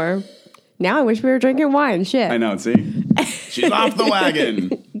willpower. Now I wish we were drinking wine. Shit. I know. See? She's off the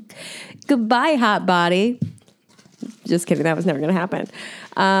wagon. Goodbye, hot body. Just kidding. That was never going to happen.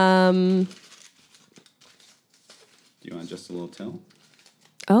 Do you want just a little till?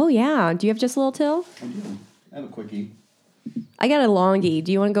 Oh, yeah. Do you have just a little till? I do. I have a quickie. I got a longie.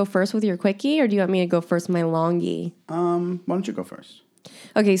 Do you want to go first with your quickie, or do you want me to go first with my longie? Why don't you go first?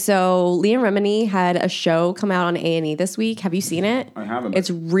 Okay, so Leah Remini had a show come out on A&E this week. Have you seen it? I haven't. It's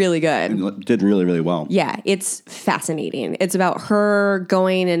really good. It did really, really well. Yeah, it's fascinating. It's about her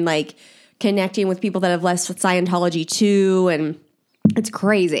going and like connecting with people that have left Scientology too, and it's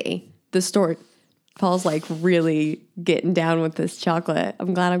crazy. The story. Paul's like really getting down with this chocolate.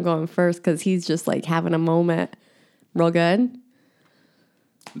 I'm glad I'm going first because he's just like having a moment. Real good.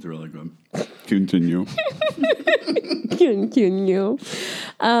 It's really good. Continue. Continue.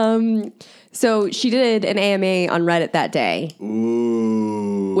 So she did an AMA on Reddit that day.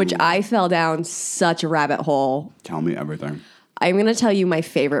 Ooh. Which I fell down such a rabbit hole. Tell me everything. I'm going to tell you my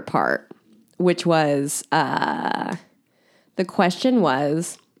favorite part, which was the question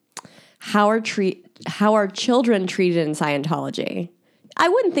was, how are children treated in Scientology? I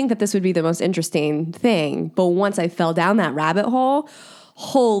wouldn't think that this would be the most interesting thing, but once I fell down that rabbit hole,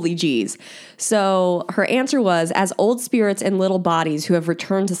 holy jeez. So her answer was, as old spirits in little bodies who have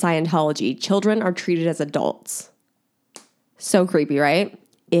returned to Scientology, children are treated as adults. So creepy, right?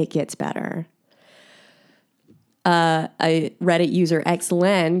 It gets better. A Reddit user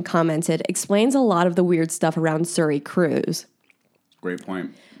XLen commented, explains a lot of the weird stuff around Surrey Cruise. Great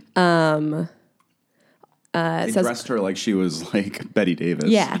point. They dressed her like she was like Betty Davis.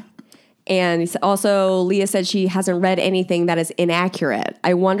 Yeah. And also, Leah said she hasn't read anything that is inaccurate.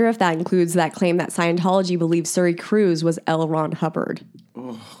 I wonder if that includes that claim that Scientology believes Surrey Cruise was L. Ron Hubbard.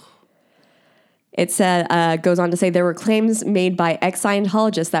 Ugh. It said, goes on to say there were claims made by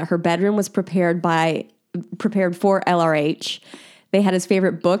ex-Scientologists that her bedroom was prepared for LRH. They had his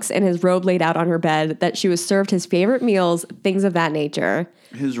favorite books and his robe laid out on her bed, that she was served his favorite meals, things of that nature.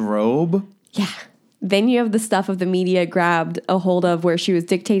 His robe? Yeah. Then you have the stuff of the media grabbed a hold of where she was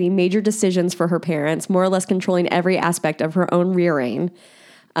dictating major decisions for her parents, more or less controlling every aspect of her own rearing.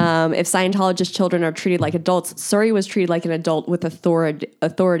 If Scientologist children are treated like adults, Surrey was treated like an adult with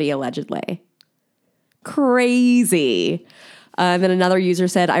authority allegedly. Crazy. And then another user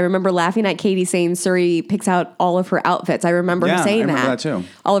said, I remember laughing at Katie saying Surrey picks out all of her outfits. I remember her saying that too.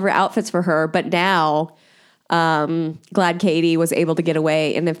 All of her outfits for her. But now, glad Katie was able to get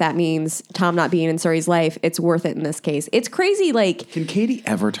away. And if that means Tom not being in Surrey's life, it's worth it in this case. It's crazy. Like, can Katie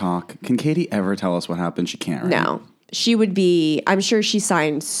ever talk? Can Katie ever tell us what happened? She can't, right? No. She would be, I'm sure she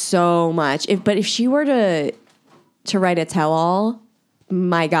signed so much. But if she were to write a tell-all,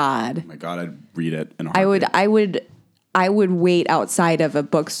 my God. Oh my God, I'd read it. I would wait outside of a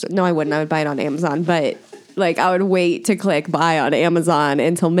bookstore. No, I wouldn't. I would buy it on Amazon. But like, I would wait to click buy on Amazon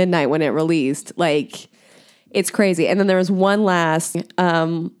until midnight when it released. Like, it's crazy. And then there was one last,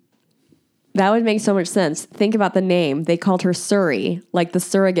 that would make so much sense. Think about the name. They called her Surrey, like the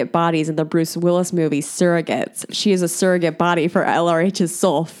surrogate bodies in the Bruce Willis movie Surrogates. She is a surrogate body for LRH's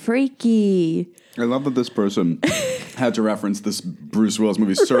soul. Freaky. I love that this person Had to reference this Bruce Willis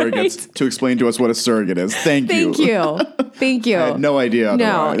movie, Surrogates, to explain to us what a surrogate is. Thank you. Thank you. I had no idea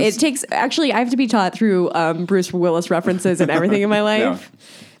otherwise. No, it takes... Actually, I have to be taught through Bruce Willis references and everything in my life. Yeah.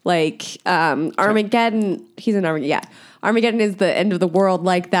 Like, Armageddon... He's in Armageddon, yeah. Armageddon is the end of the world,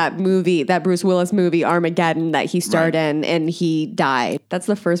 like that movie, that Bruce Willis movie, Armageddon, that he starred in, and he died. That's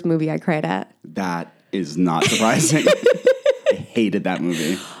the first movie I cried at. That is not surprising. I hated that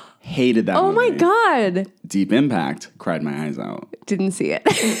movie. Hated that movie. Oh my God. Deep Impact. Cried my eyes out. Didn't see it.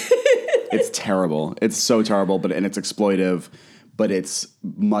 It's terrible. It's so terrible, and it's exploitive, but it's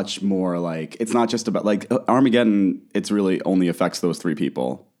much more like, it's not just about, like, Armageddon, it's really only affects those three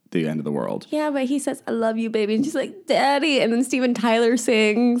people. The end of the world. Yeah, but he says, I love you, baby. And she's like, Daddy. And then Steven Tyler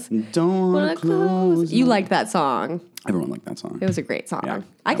sings, Don't wanna close. You liked that song. Everyone liked that song. It was a great song. Yeah,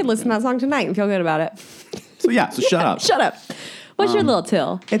 I could listen to that song tonight and feel good about it. So shut up. Shut up. What's your little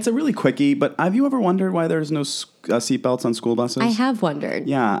till? It's a really quickie, but have you ever wondered why there's no seatbelts on school buses? I have wondered.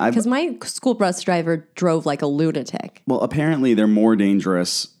 Yeah. Because my school bus driver drove like a lunatic. Well, apparently they're more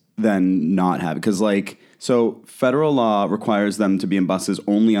dangerous than not having, because so federal law requires them to be in buses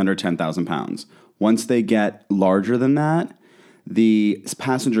only under 10,000 pounds. Once they get larger than that, the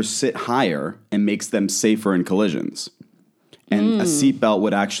passengers sit higher and makes them safer in collisions. And a seatbelt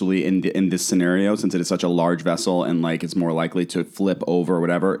would actually, in this scenario, since it is such a large vessel and like it's more likely to flip over or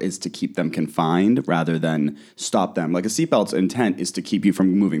whatever, is to keep them confined rather than stop them. Like a seatbelt's intent is to keep you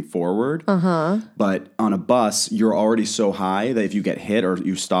from moving forward. But on a bus, you're already so high that if you get hit or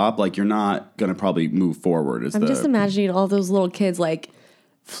you stop, like you're not going to probably move forward. I'm just imagining all those little kids like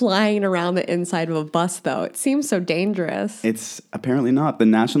flying around the inside of a bus, though. It seems so dangerous. It's apparently not. The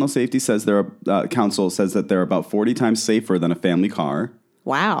National Safety Council says that they're about 40 times safer than a family car.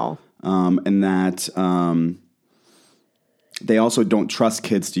 Wow. And that they also don't trust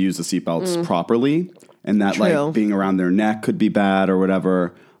kids to use the seatbelts properly. And that like being around their neck could be bad or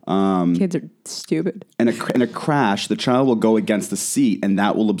whatever. Kids are stupid. In a crash, the child will go against the seat and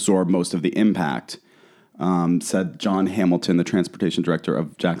that will absorb most of the impact. Said John Hamilton, the transportation director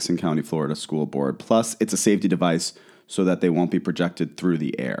of Jackson County, Florida School Board. Plus, it's a safety device so that they won't be projected through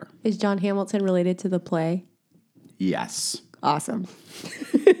the air. Is John Hamilton related to the play? Yes. Awesome.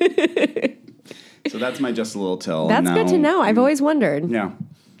 So that's my just a little till. That's good to know. I've always wondered. Yeah.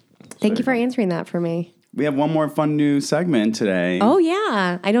 Thank you for answering that for me. We have one more fun new segment today. Oh,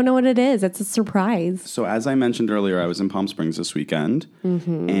 yeah. I don't know what it is. It's a surprise. So as I mentioned earlier, I was in Palm Springs this weekend.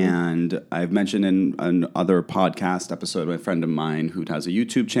 And I've mentioned in another podcast episode, my friend of mine who has a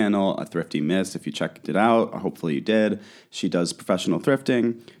YouTube channel, A Thrifty Miss. If you checked it out, hopefully you did. She does professional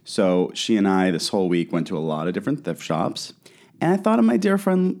thrifting. So she and I this whole week went to a lot of different thrift shops. And I thought of my dear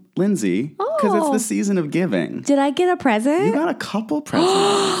friend Lindsay because it's the season of giving. Did I get a present? You got a couple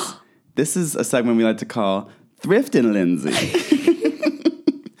presents. This is a segment we like to call Thriftin' Lindsay.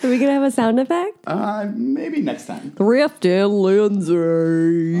 Are we going to have a sound effect? Maybe next time. Thriftin' Lindsay.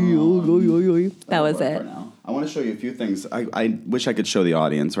 That was it. I want to show you a few things. I wish I could show the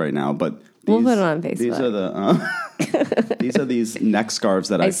audience right now, but we'll put it on Facebook. These are these are these neck scarves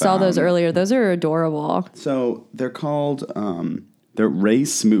that I found. saw those earlier. Those are adorable. So they're called they're Ray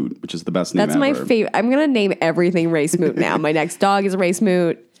Smoot, which is the best name ever. That's my favorite. I'm going to name everything Ray Smoot now. My next dog is Ray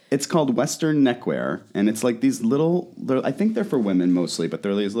Smoot. It's called Western neckwear, and it's like these little, I think they're for women mostly, but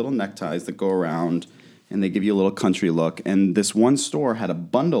they're these little neckties that go around, and they give you a little country look. And this one store had a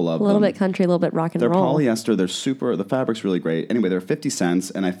bundle of them. A little bit country, a little bit rock and roll. They're polyester. The fabric's really great. Anyway, they're 50 cents,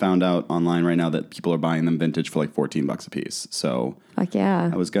 and I found out online right now that people are buying them vintage for like $14 a piece. So fuck yeah.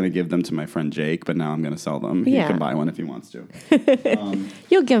 I was going to give them to my friend Jake, but now I'm going to sell them. Yeah. He can buy one if he wants to.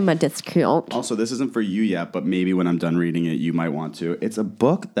 You'll give him a discount. Also, this isn't for you yet, but maybe when I'm done reading it, you might want to. It's a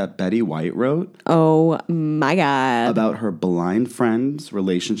book that Betty White wrote. Oh my God. About her blind friend's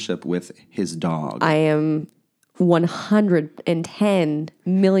relationship with his dog. I am 110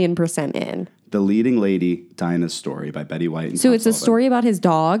 million % in. The Leading Lady, Dinah's Story by Betty White. And so Tom it's Sullivan. A story about his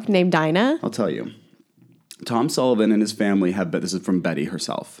dog named Dinah? I'll tell you. Tom Sullivan and his family have been, this is from Betty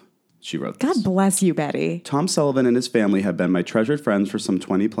herself. She wrote this. God bless you, Betty. Tom Sullivan and his family have been my treasured friends for some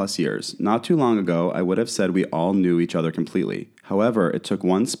 20 plus years. Not too long ago, I would have said we all knew each other completely. However, it took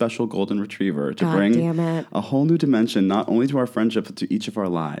one special golden retriever to bring a whole new dimension not only to our friendship but to each of our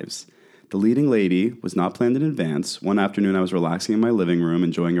lives. The Leading Lady was not planned in advance. One afternoon, I was relaxing in my living room,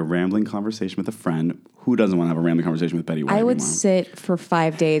 enjoying a rambling conversation with a friend. Who doesn't want to have a rambling conversation with Betty White? I would sit for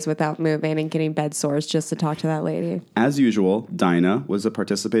 5 days without moving and getting bed sores just to talk to that lady. As usual, Dinah was a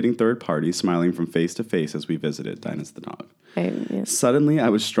participating third party, smiling from face to face as we visited. Dinah's the dog. Suddenly, I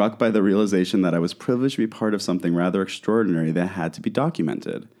was struck by the realization that I was privileged to be part of something rather extraordinary that had to be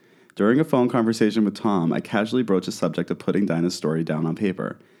documented. During a phone conversation with Tom, I casually broached the subject of putting Dinah's story down on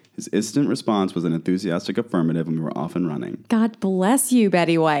paper. His instant response was an enthusiastic affirmative, and we were off and running. God bless you,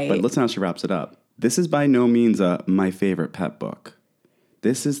 Betty White. But listen how she wraps it up. This is by no means a my favorite pet book.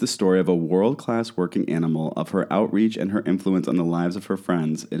 This is the story of a world-class working animal, of her outreach and her influence on the lives of her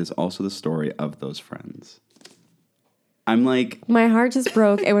friends. It is also the story of those friends. I'm like... My heart just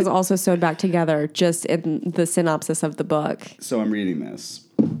broke. It was also sewed back together just in the synopsis of the book. So I'm reading this.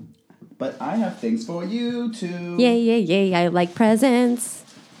 But I have things for you too. Yay. I like presents.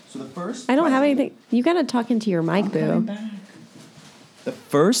 So the first I don't have present- anything. You got to talk into your mic, boo. The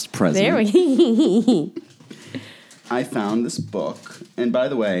first present... There we go. I found this book. And by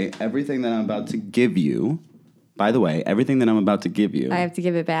the way, everything that I'm about to give you... I have to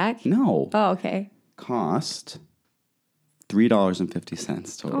give it back? No. Oh, okay. Cost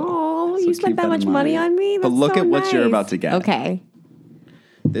 $3.50 total. Oh, So you spent keep that in much money on me? But That's look so at what you're nice. about to get. Okay.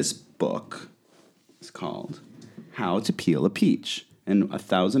 This book is called How to Peel a Peach and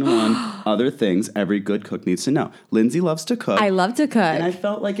 1001 Other Things Every Good Cook Needs to Know. Lindsay loves to cook. I love to cook. And I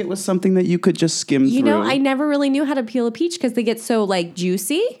felt like it was something that you could just skim through. You know, I never really knew how to peel a peach because they get so, like,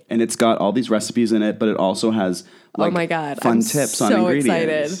 juicy. And it's got all these recipes in it, but it also has, like, oh, my God. fun I'm tips so on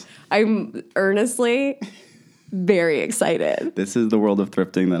ingredients. Excited. I'm earnestly very excited. This is the world of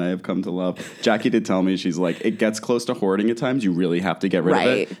thrifting that I have come to love. Jackie did tell me, she's like, it gets close to hoarding at times. You really have to get rid of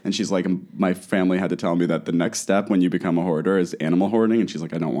it. And she's like, my family had to tell me that the next step when you become a hoarder is animal hoarding. And she's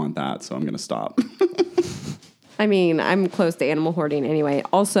like, I don't want that, so I'm going to stop. I mean, I'm close to animal hoarding anyway.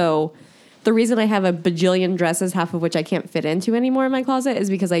 Also, the reason I have a bajillion dresses, half of which I can't fit into anymore in my closet, is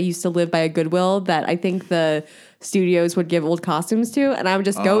because I used to live by a Goodwill that I think the studios would give old costumes to, and I would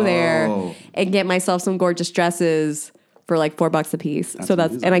just go there and get myself some gorgeous dresses for like $4 a piece.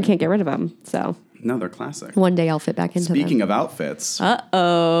 And I can't get rid of them. So No, they're classic. one day I'll fit back into them. Speaking of outfits,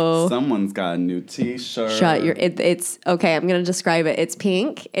 someone's got a new T-shirt. Shut your. It's okay. I'm gonna describe it. It's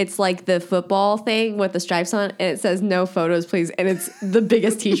pink. It's like the football thing with the stripes on, and it says "No photos, please." And it's the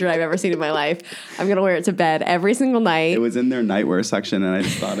biggest T-shirt I've ever seen in my life. I'm gonna wear it to bed every single night. It was in their nightwear section, and I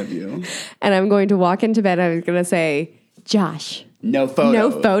just thought of you. And I'm going to walk into bed. And I'm gonna say, "Josh, No photos.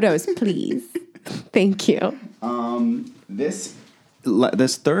 no photos, please." Thank you. This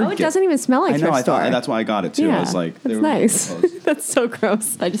third. Oh, it doesn't even smell like I know. thrift I thought store. that's why I got it too. Yeah, I was like, that's nice. That's so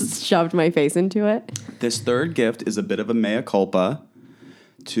gross. I just shoved my face into it. This third gift is a bit of a mea culpa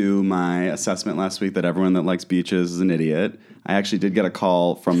to my assessment last week that everyone that likes beaches is an idiot. I actually did get a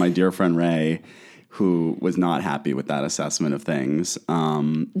call from my dear friend Ray, who was not happy with that assessment of things.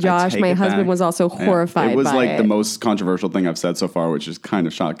 Josh, my husband, was also horrified. It was by like it. the most controversial thing I've said so far, which is kind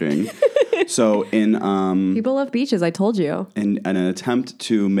of shocking. So in people love beaches. I told you. in an attempt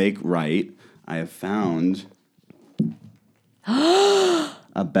to make right, I have found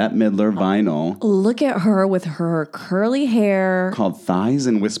a Bette Midler vinyl Look at her with her curly hair. called Thighs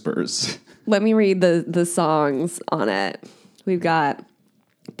and Whispers. Let me read the songs on it. We've got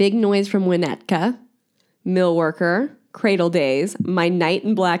Big Noise from Winnetka, Mill Worker, Cradle Days, My Night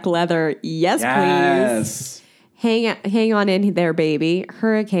in Black Leather, Yes Please, Hang On In There Baby,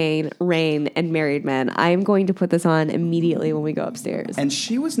 Hurricane, Rain, and Married Men. I'm going to put this on immediately when we go upstairs. And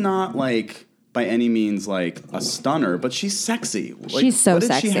she was not like by any means like a stunner, but she's sexy. Like, She's so what did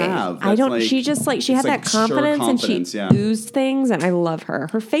sexy. She have? I That's don't. like- she just like she it's had like that sure confidence, and she yeah. oozed things, and I love her.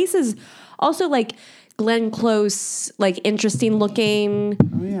 Her face is also like Glenn Close, like interesting looking.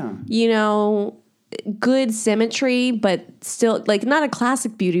 Oh yeah. You know, good symmetry, but still like not a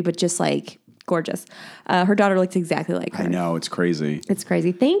classic beauty, but just like gorgeous. Her daughter looks exactly like her. I know, it's crazy. It's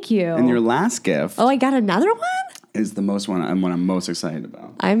crazy. Thank you. And your last gift I got another one? is the most one I'm most excited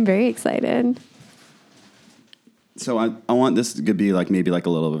about. I'm very excited. So I want this to be like maybe like a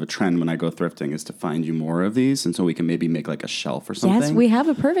little bit of a trend when I go thrifting is to find you more of these, and so we can maybe make like a shelf or something. Yes, we have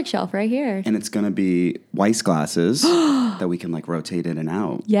a perfect shelf right here. And it's gonna be Weiss glasses that we can like rotate in and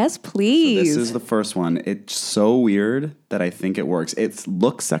out. Yes, please. This is the first one. It's so weird that I think it works. It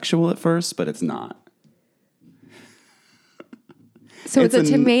looks sexual at first, but it's not. So it's a an-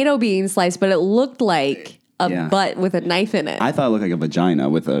 tomato bean slice, but it looked like a butt with a knife in it. I thought it looked like a vagina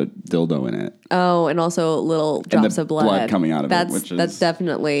with a dildo in it. Oh, and also little drops the of blood. blood coming out of it, that's, which is That's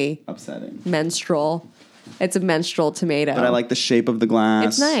definitely upsetting. menstrual. It's a menstrual tomato. But I like the shape of the glass.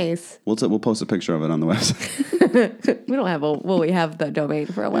 It's nice. We'll post a picture of it on the website. We don't have we have the domain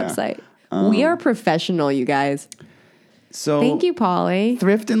for a website. We are professional, you guys. So Thank you, Polly.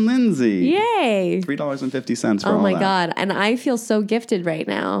 Thrift and Lindsay. Yay. $3.50 for Oh all my that. God. And I feel so gifted right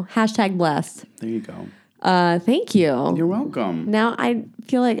now. # blessed. There you go. Thank you. You're welcome. Now I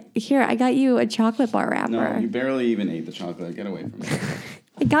feel like, here, I got you a chocolate bar wrapper. No, you barely even ate the chocolate. Get away from me.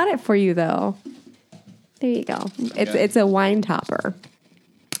 I got it for you though. There you go. It's a wine topper.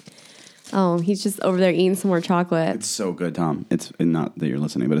 Oh, he's just over there eating some more chocolate. It's so good, Tom. It's not that you're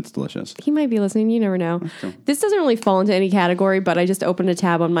listening, but it's delicious. He might be listening. You never know. This doesn't really fall into any category, but I just opened a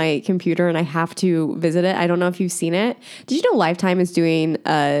tab on my computer and I have to visit it. I don't know if you've seen it. Did you know Lifetime is doing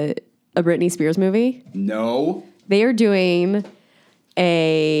a Britney Spears movie? No. They are doing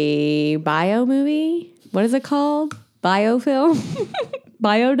a bio movie. What is it called? Biofilm?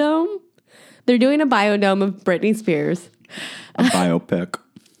 Biodome? They're doing a biodome of Britney Spears. A biopic.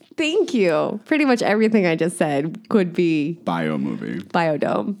 Thank you. Pretty much everything I just said could be Bio movie.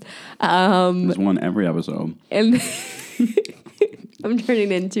 biodome. There's one every episode. And I'm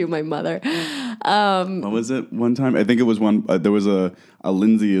turning into my mother. What was it one time? I think it was one. There was a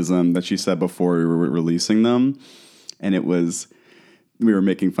Lindsayism that she said before we were releasing them. And it was, we were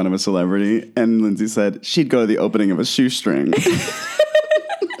making fun of a celebrity. And Lindsay said she'd go to the opening of a shoestring.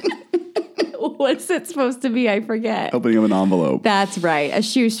 What's it supposed to be? I forget. Opening of an envelope. That's right. A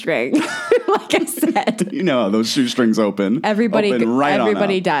shoestring. Like I said. You know how those shoestrings open. Everybody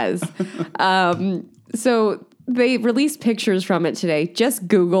open does. So they released pictures from it today. Just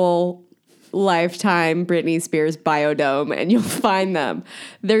Google Lifetime Britney Spears biodome and you'll find them.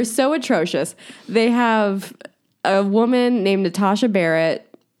 They're so atrocious. They have a woman named Natasha Barrett.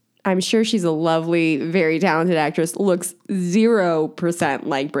 I'm sure she's a lovely, very talented actress. Looks 0%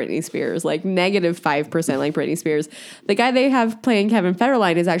 like Britney Spears, like -5% like Britney Spears. The guy they have playing Kevin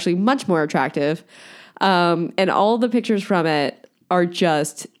Federline is actually much more attractive. And all the pictures from it are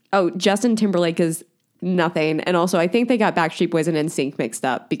just, Justin Timberlake is nothing. And also, I think they got Backstreet Boys and NSYNC mixed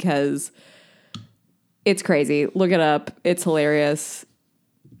up because it's crazy. Look it up. It's hilarious.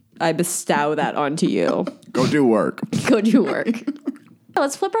 I bestow that onto you. Go do work. Go do work.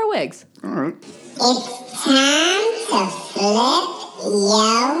 Let's flip our wigs. All right. It's time to flip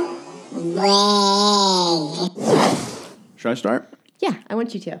your wig. Should I start? Yeah, I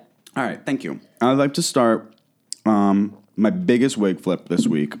want you to. All right. Thank you. I'd like to start. My biggest wig flip this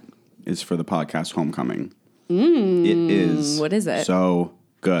week is for the podcast Homecoming. It is. What is it? So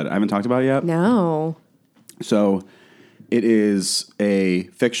good. I haven't talked about it yet. No. So it is a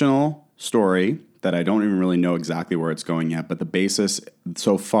fictional story that I don't even really know exactly where it's going yet, but the basis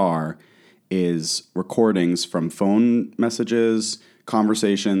so far is recordings from phone messages,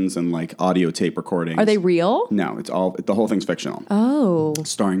 conversations, and like audio tape recordings. Are they real? No, the whole thing's fictional. Oh.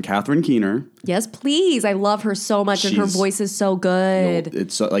 Starring Catherine Keener. Yes, please. I love her so much and her voice is so good.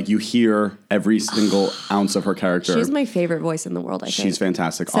 It's like you hear every single ounce of her character. She's my favorite voice in the world, I think. She's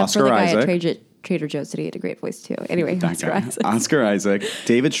fantastic. Except Oscar for the guy Isaac. at Trader Joe's today had a great voice too. Anyway, Oscar Isaac. Oscar Isaac.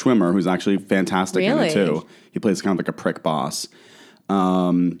 David Schwimmer, who's actually fantastic in it too. He plays kind of like a prick boss.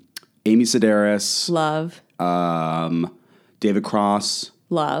 Amy Sedaris. Love. David Cross.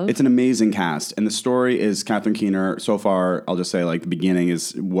 Love. It's an amazing cast. And the story is Catherine Keener, so far, I'll just say like the beginning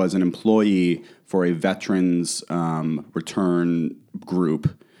was an employee for a veterans return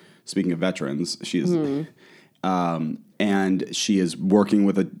group. Speaking of veterans, she is... and she is working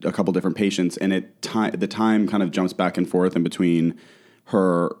with a couple different patients, and the time kind of jumps back and forth in between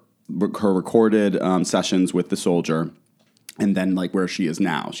her recorded sessions with the soldier, and then like where she is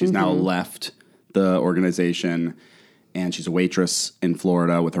now. She's now left the organization, and she's a waitress in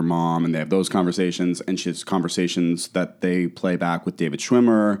Florida with her mom, and they have those conversations, and she has conversations that they play back with David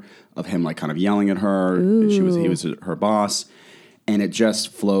Schwimmer of him like kind of yelling at her. He was her boss. And it just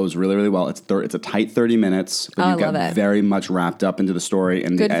flows really, really well. It's a tight 30 minutes, but you get very much wrapped up into the story.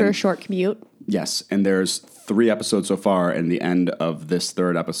 And good for a short commute. Yes, and there's 3 episodes so far, and the end of this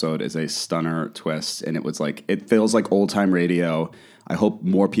 3rd episode is a stunner twist. And it feels like old time radio. I hope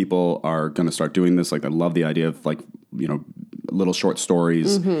more people are going to start doing this. Like, I love the idea of little short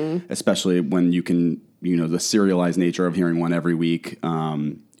stories, especially when you can, the serialized nature of hearing one every week.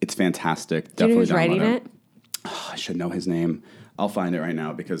 It's fantastic. Do you know who's Definitely writing it? Oh, I should know his name. I'll find it right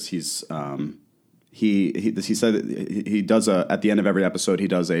now because he's he said he does at the end of every episode he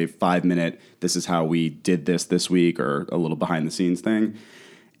does a 5-minute this is how we did this week or a little behind the scenes thing,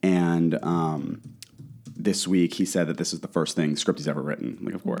 and this week he said that this is the first script he's ever written.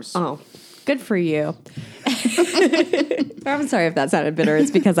 Like, of course. Oh, good for you. I'm sorry if that sounded bitter.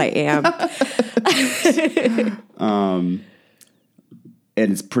 It's because I am.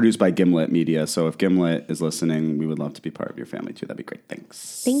 And it's produced by Gimlet Media. So if Gimlet is listening, we would love to be part of your family too. That'd be great.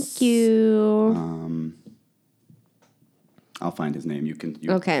 Thanks. Thank you. I'll find his name. You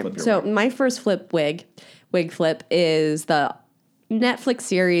okay. Flip your So wig. my first wig flip is the Netflix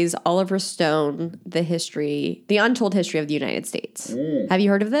series Oliver Stone, The Untold History of the United States. Have you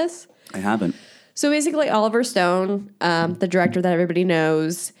heard of this? I haven't. So basically, Oliver Stone, the director that everybody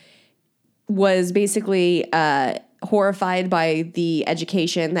knows, was basically horrified by the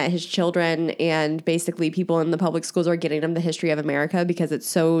education that his children and basically people in the public schools are getting of the history of America because it's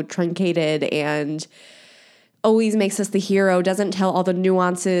so truncated and always makes us the hero, doesn't tell all the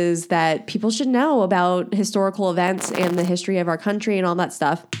nuances that people should know about historical events and the history of our country and all that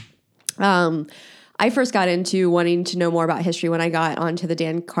stuff. I first got into wanting to know more about history when I got onto the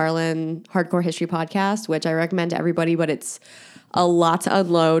Dan Carlin Hardcore History podcast, which I recommend to everybody, but it's a lot to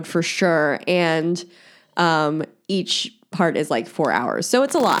unload for sure. And each part is like 4 hours. So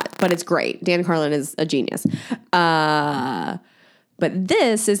it's a lot, but it's great. Dan Carlin is a genius. But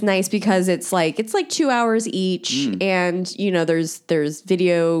this is nice because it's like 2 hours each, and there's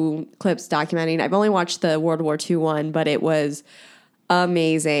video clips documenting. I've only watched the World War II one, but it was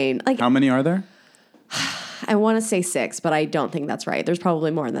amazing. Like, how many are there? I want to say 6, but I don't think that's right. There's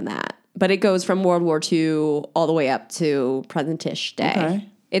probably more than that. But it goes from World War II all the way up to present-ish day. Okay.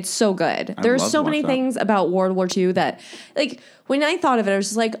 It's so good. There's so many things about World War II that, like, when I thought of it, I was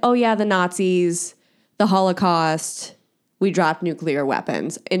just like, oh yeah, the Nazis, the Holocaust, we dropped nuclear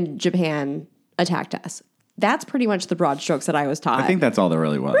weapons, and Japan attacked us. That's pretty much the broad strokes that I was taught. I think that's all there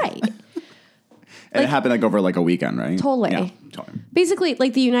really was. Right. And it happened like over like a weekend, right? Totally. Yeah, totally. Basically,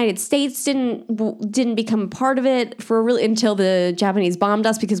 like the United States didn't become a part of it for really until the Japanese bombed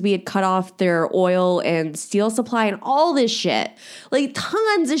us because we had cut off their oil and steel supply and all this shit. Like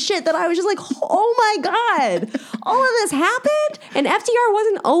tons of shit that I was just like, oh my God, all of this happened? And FDR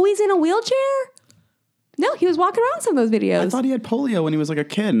wasn't always in a wheelchair? No, he was walking around some of those videos. I thought he had polio when he was like a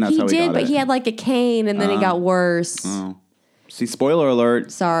kid, and that's how he got it. He did, but he had like a cane, and then it got worse. Oh. See, spoiler alert.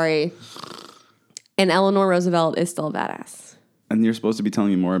 Sorry. And Eleanor Roosevelt is still a badass. And you're supposed to be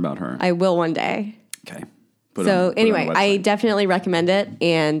telling me more about her. I will one day. Okay. Anyway, I definitely recommend it,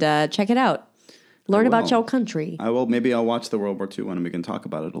 and check it out. Learn about your country. I will. Maybe I'll watch the World War II one, and we can talk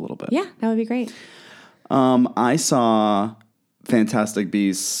about it a little bit. Yeah, that would be great. I saw Fantastic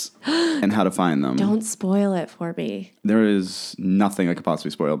Beasts and How to Find Them. Don't spoil it for me. There is nothing I could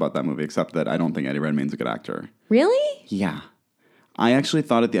possibly spoil about that movie except that I don't think Eddie Redmayne's a good actor. Really? Yeah. I actually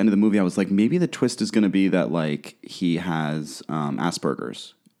thought at the end of the movie, I was like, maybe the twist is going to be that like he has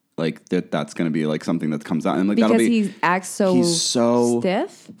Asperger's. Like that's going to be like something that comes out. And like because that'll be, he acts so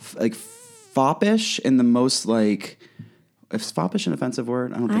stiff? Like foppish in the most like... Is foppish an offensive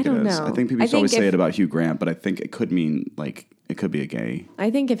word? I don't think it is. Know. I think people used to always say it about Hugh Grant, but I think it could mean like it could be a gay.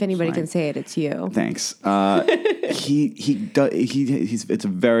 I think if anybody can say it, it's you. Thanks. It's a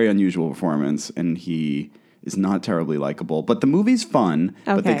very unusual performance, and he is not terribly likable. But the movie's fun.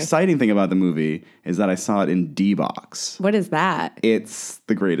 Okay. But the exciting thing about the movie is that I saw it in D-Box. What is that? It's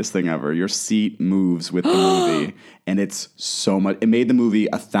the greatest thing ever. Your seat moves with the movie, and it's so much. It made the movie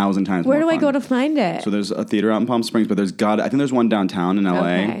 1,000 times more fun. Where do I go to find it? So there's a theater out in Palm Springs, but I think there's one downtown in LA.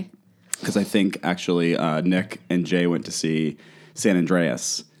 Okay. Because I think actually Nick and Jay went to see San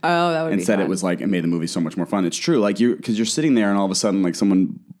Andreas. Oh, that would be and said fun. It was like, it made the movie so much more fun. It's true. Like because you're sitting there and all of a sudden like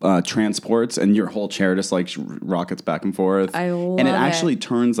someone transports and your whole chair just like rockets back and forth. I love And it actually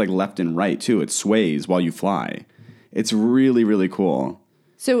turns like left and right too. It sways while you fly. It's really, really cool.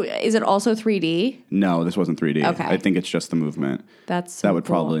 So is it also 3D? No, this wasn't 3D. Okay. I think it's just the movement. That's so that would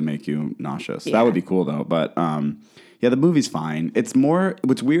cool. probably make you nauseous. Yeah. That would be cool though. But yeah, the movie's fine. It's more.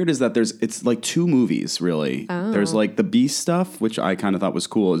 What's weird is that it's like 2 movies really. Oh. There's like the Beast stuff, which I kind of thought was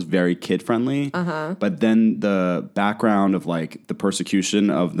cool, is very kid friendly. But then the background of like the persecution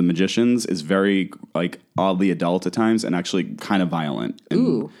of the magicians is very like oddly adult at times and actually kind of violent.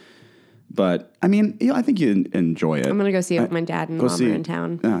 Ooh. But I mean, I think you enjoy it. I'm gonna go see it with my dad and mom are in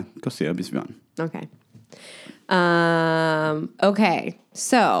town. Yeah, go see it. It'll be fun. Okay. Okay.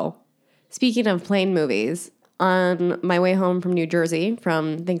 So, speaking of plane movies, on my way home from New Jersey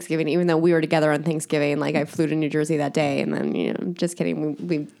from Thanksgiving, even though we were together on Thanksgiving, like I flew to New Jersey that day, and then just kidding,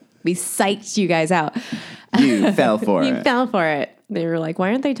 we psyched you guys out. You fell for it. You fell for it. They were like, why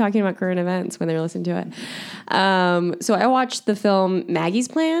aren't they talking about current events when they were listening to it? So I watched the film Maggie's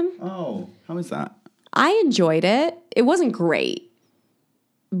Plan. Oh, how is that? I enjoyed it. It wasn't great,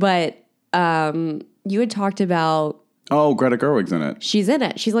 but you had talked about... Oh, Greta Gerwig's in it. She's in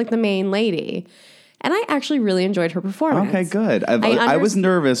it. She's like the main lady. And I actually really enjoyed her performance. Okay, good. I was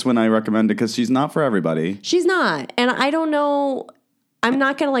nervous when I recommended because she's not for everybody. She's not. And I don't know. I'm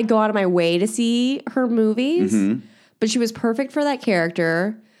not going to like go out of my way to see her movies. Mm-hmm. But she was perfect for that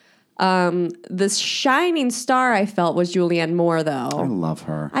character. The shining star I felt was Julianne Moore, though. I love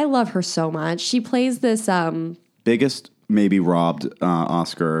her. I love her so much. She plays this... biggest, maybe robbed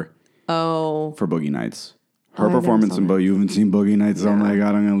Oscar for Boogie Nights. Her performance in Boogie. You haven't seen Boogie Nights? Oh my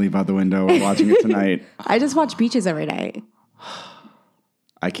God, I'm going to leave out the window. We're watching it tonight. I just watch Beaches every night.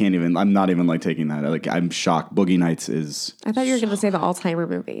 I'm not even like taking that. Like, I'm shocked. Boogie Nights is. I thought you were going to say the Alzheimer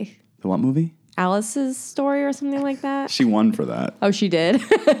movie. The what movie? Alice's Story or something like that. She won for that. Oh, she did?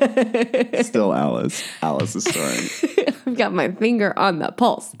 Still Alice. Alice's Story. I've got my finger on the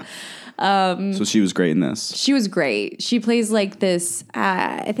pulse. So she was great in this. She was great. She plays like this,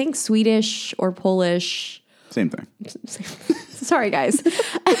 I think Swedish or Polish. Same thing. Sorry, guys.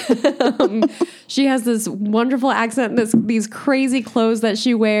 She has this wonderful accent, these crazy clothes that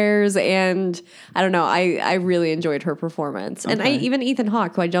she wears, and I don't know. I really enjoyed her performance, and even Ethan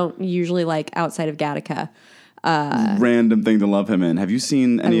Hawke, who I don't usually like outside of Gattaca. Random thing to love him in. Have you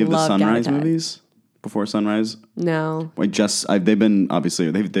seen any of the Sunrise Gattaca. movies? Before Sunrise? No. They've been,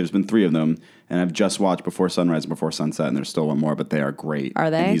 obviously, there's been 3 of them, and I've just watched Before Sunrise and Before Sunset, and there's still one more, but they are great. Are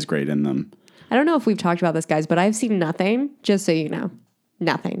they? And he's great in them. I don't know if we've talked about this, guys, but I've seen nothing, just so you know.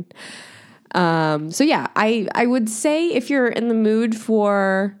 Nothing. So yeah, I would say if you're in the mood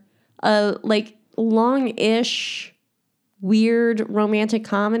for a like long-ish, weird romantic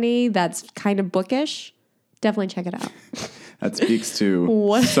comedy that's kind of bookish, definitely check it out. That speaks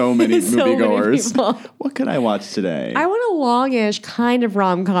to so many moviegoers. What could I watch today? I want a longish, kind of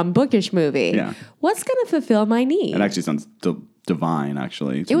rom-com, bookish movie. Yeah. What's going to fulfill my need? It actually sounds divine,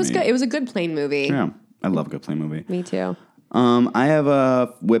 actually. It was good. It was a good plane movie. Yeah. I love a good plane movie. Me too. I have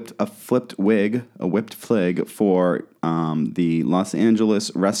a whipped flig for the Los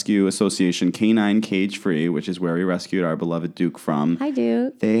Angeles Rescue Association Canine Cage Free, which is where we rescued our beloved Duke from. Hi,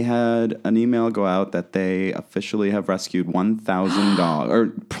 Duke. They had an email go out that they officially have rescued 1,000 dogs, or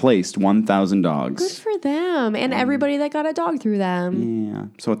placed 1,000 dogs. Good for them. And everybody that got a dog through them. Yeah.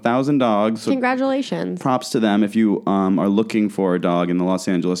 So 1,000 dogs. So Congratulations. props to them. If you are looking for a dog in the Los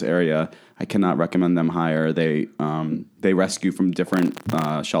Angeles area, I cannot recommend them higher. They rescue from different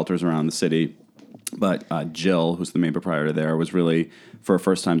shelters around the city. But Jill, who's the main proprietor there, was really, for a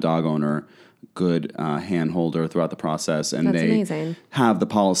first-time dog owner, good hand holder throughout the process. And That's they amazing. have the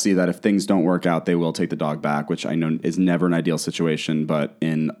policy that if things don't work out, they will take the dog back, which I know is never an ideal situation. But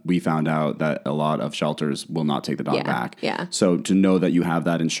we found out that a lot of shelters will not take the dog back. Yeah. So to know that you have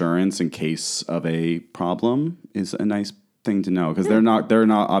that insurance in case of a problem is a nice thing to know, because they're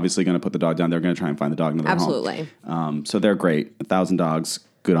not obviously going to put the dog down. They're going to try and find the dog another home. Absolutely. So they're great. 1,000 dogs.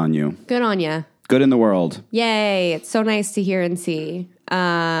 Good on you. Good on you. Good in the world. Yay. It's so nice to hear and see.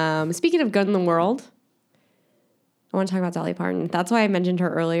 Speaking of good in the world, I want to talk about Dolly Parton. That's why I mentioned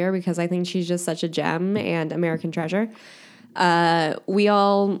her earlier, because I think she's just such a gem and American treasure. We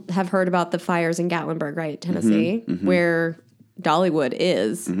all have heard about the fires in Gatlinburg, right? Tennessee, where Dollywood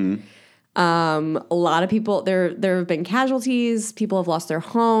is. A lot of people, there have been casualties. People have lost their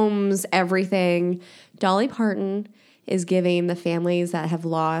homes, everything. Dolly Parton is giving the families that have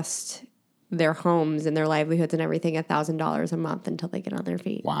lost their homes and their livelihoods and everything $1,000 a month until they get on their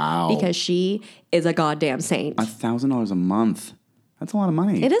feet. Wow. Because she is a goddamn saint. $1,000 a month. That's a lot of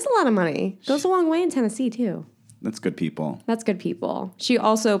money. It is a lot of money. Goes a long way in Tennessee, too. That's good people. That's good people. She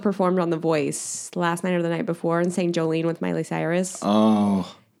also performed on The Voice last night or the night before and sang Jolene with Miley Cyrus.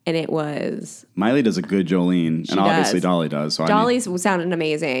 Oh. And it was... Miley does a good Jolene, and obviously Dolly does. So Dolly sounded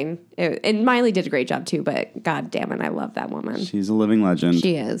amazing. And Miley did a great job, too, but god damn it, I love that woman. She's a living legend.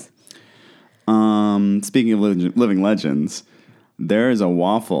 She is. Speaking of living legends, there is a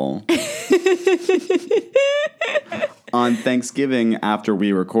waffle on Thanksgiving after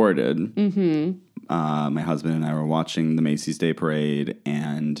we recorded. My husband and I were watching the Macy's Day Parade,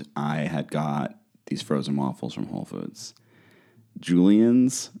 and I had got these frozen waffles from Whole Foods.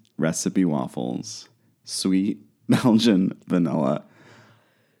 Julian's Recipe Waffles, sweet Belgian vanilla.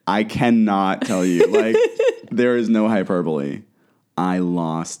 I cannot tell you, like, there is no hyperbole. I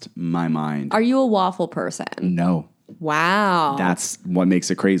lost my mind. Are you a waffle person? No. Wow. That's what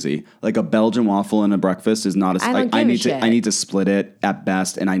makes it crazy. Like a Belgian waffle and a breakfast is not a. I need to split it at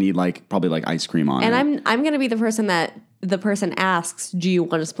best, and I need probably ice cream on it. And I'm gonna be the person that the person asks, "Do you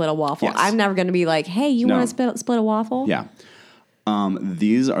want to split a waffle?" Yes. I'm never gonna be like, "Hey, you want to split a waffle?" Yeah.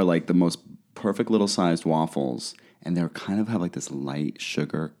 These are like the most perfect little sized waffles, and they kind of have like this light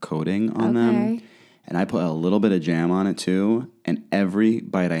sugar coating on them. And I put a little bit of jam on it too. And every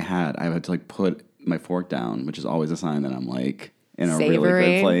bite I had to put my fork down, which is always a sign that I'm in a really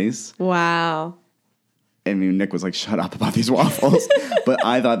good place. Wow. I mean, Nick was like, shut up about these waffles. But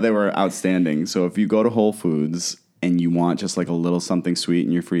I thought they were outstanding. So if you go to Whole Foods and you want just a little something sweet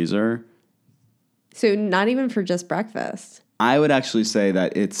in your freezer. So not even for just breakfast. I would actually say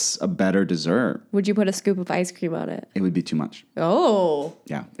that it's a better dessert. Would you put a scoop of ice cream on it? It would be too much. Oh.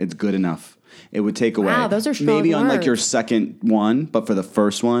 Yeah, it's good enough. It would take away. Wow, those are strong maybe on like words. your second one, but for the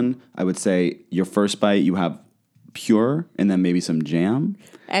first one, I would say your first bite you have pure, and then maybe some jam,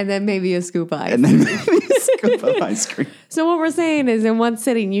 And then maybe a scoop of ice. and then maybe a scoop of ice cream. So what we're saying is in one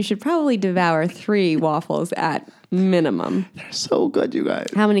sitting, you should probably devour 3 waffles at minimum. They're so good, you guys.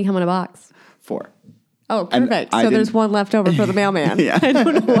 How many come in a box? 4. Oh, And perfect. I So there's didn't- one left over for the mailman. Yeah. I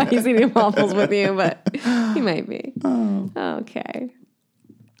don't know why he's eating waffles with you, but he might be. Oh. Okay.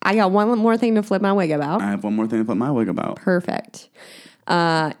 I got one more thing to flip my wig about. I have one more thing to put my wig about. Perfect.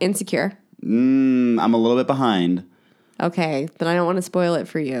 Insecure. I'm a little bit behind. Okay, then I don't want to spoil it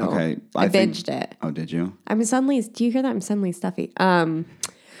for you. Okay, I think- binged it. Oh, did you? I'm suddenly. Do you hear that? I'm suddenly stuffy.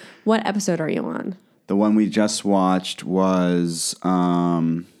 What episode are you on? The one we just watched was,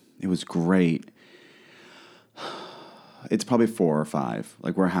 it was great. It's probably 4 or 5.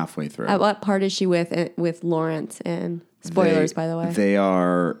 Like we're halfway through. At what part is she with Lawrence? And spoilers, by the way. They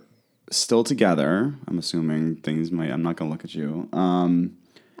are still together. I'm assuming things might. I'm not gonna look at you.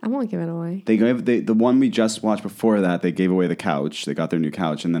 I won't give it away. The one we just watched before that. They gave away the couch. They got their new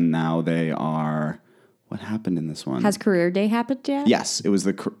couch, and then now they are. What happened in this one? Has career day happened yet? Yes, it was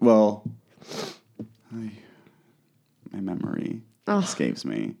my memory escapes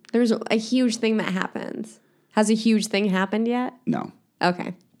me. There's a huge thing that happens. Has a huge thing happened yet? No.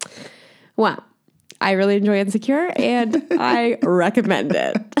 Okay. Well, I really enjoy Insecure, and I recommend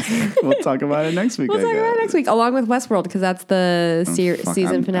it. We'll talk about it next week. We'll talk about it next week, along with Westworld, because that's the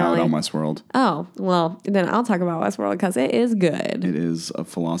season I'm finale. out on Westworld. Oh, well, then I'll talk about Westworld, because it is good. It is a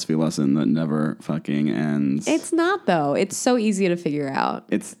philosophy lesson that never fucking ends. It's not, though. It's so easy to figure out.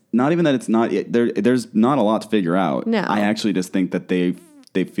 It's not even that it's not. There's not a lot to figure out. No. I actually just think that they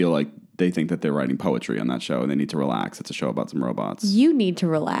feel like they think that they're writing poetry on that show and they need to relax. It's a show about some robots. You need to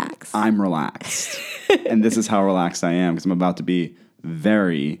relax. I'm relaxed. And this is how relaxed I am because I'm about to be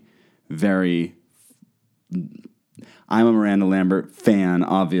very, very... I'm a Miranda Lambert fan,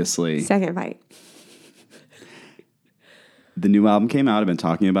 obviously. Second fight. The new album came out. I've been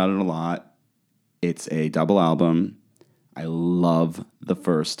talking about it a lot. It's a double album. I love the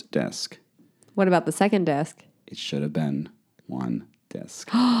first disc. What about the second disc? It should have been one disc.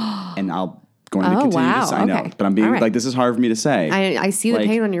 And I'll going to Oh, continue wow. to say, I know, Okay. but I'm being All right. like, this is hard for me to say. I see the Like,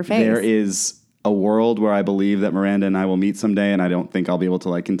 pain on your face. There is a world where I believe that Miranda and I will meet someday, and I don't think I'll be able to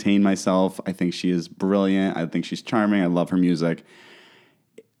like contain myself. I think she is brilliant. I think she's charming. I love her music.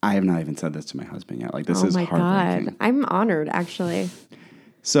 I have not even said this to my husband yet. Like this is Oh my heartbreaking. God. I'm honored, actually.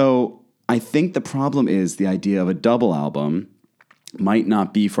 So I think the problem is the idea of a double album might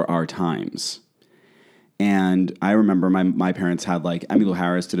not be for our times. And I remember my parents had like Emmylou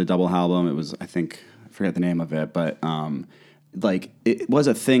Harris did a double album. It was, I forget the name of it, but like it was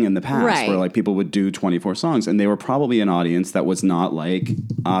a thing in the past Right. where like people would do 24 songs and they were probably an audience that was not like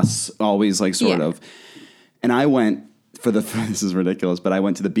us always like sort Yeah. of. And I went this is ridiculous, but I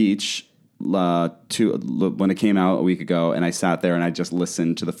went to the beach when it came out a week ago, and I sat there and I just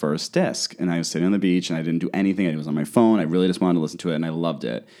listened to the first disc. And I was sitting on the beach and I didn't do anything. I was on my phone. I really just wanted to listen to it, and I loved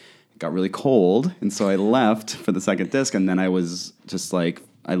it. It got really cold, and so I left for the second disc, and then I was just like,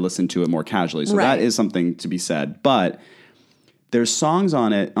 I listened to it more casually. So Right. that is something to be said. But there's songs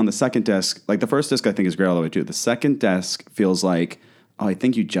on it on the second disc. Like the first disc I think is great all the way through. The second disc feels like, oh, I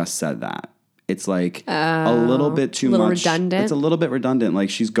think you just said that. It's like a little bit too little much. redundant? It's a little bit redundant. Like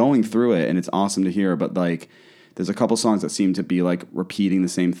she's going through it and it's awesome to hear, but like there's a couple songs that seem to be like repeating the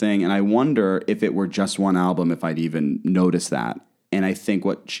same thing. And I wonder if it were just one album, if I'd even notice that. And I think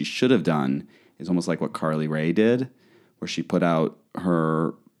what she should have done is almost like what Carly Rae did, where she put out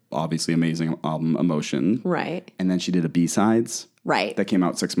her obviously amazing album Emotion. Right. And then she did a B-sides. Right. That came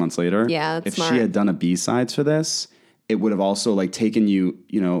out 6 months later. Yeah, that's if smart. she had done a B-sides for this, it would have also like taken you,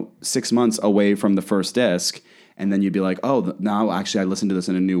 6 months away from the first disc, and then you'd be like, oh, now actually I listened to this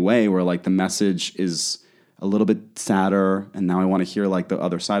in a new way, where like the message is a little bit sadder, and now I want to hear like the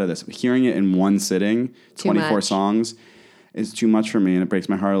other side of this. Hearing it in one sitting, 24 much. songs, is too much for me, and it breaks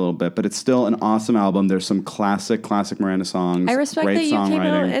my heart a little bit. But it's still an awesome album. There's some classic Miranda songs. I respect great that you came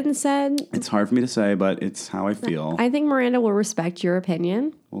out songwriting. and said, It's hard for me to say, but it's how I feel. I think Miranda will respect your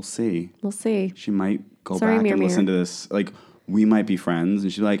opinion. We'll see. We'll see. She might go Sorry, back Mir and listen Mir. to this. Like, we might be friends.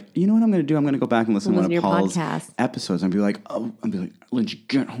 And she's like, you know what I'm going to do? I'm going to go back and listen to one of Listen to your Paul's podcast. episodes. And be like, Lindsay,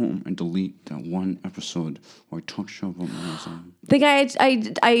 get home and delete that one episode where I talk shit about my son. The guy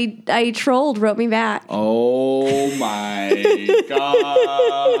I trolled wrote me back. Oh my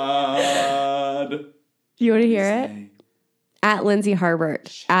God. You want to hear it? At Lindsay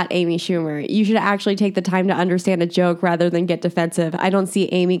Harbert, at Amy Schumer. You should actually take the time to understand a joke rather than get defensive. I don't see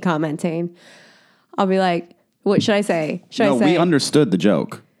Amy commenting. I'll be like, what should I say? Should I say? We understood the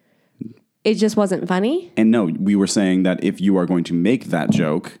joke. It just wasn't funny? And no, we were saying that if you are going to make that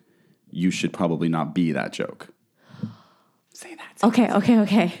joke, you should probably not be that joke. Say that.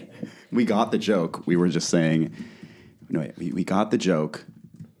 Okay. We got the joke. We were just saying, we got the joke.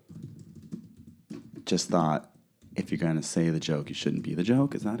 Just thought, if you're going to say the joke, you shouldn't be the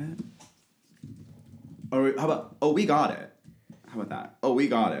joke. Is that it? Or how about, we got it. How about that? We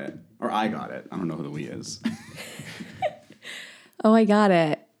got it. Or I got it. I don't know who the we is. I got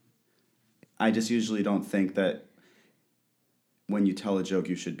it. I just usually don't think that when you tell a joke,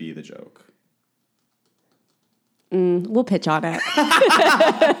 you should be the joke. We'll pitch on it.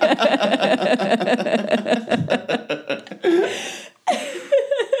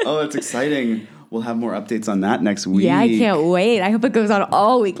 That's exciting. We'll have more updates on that next week. Yeah, I can't wait. I hope it goes on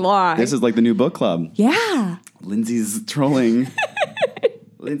all week long. This is like the new book club. Yeah. Lindsay's trolling.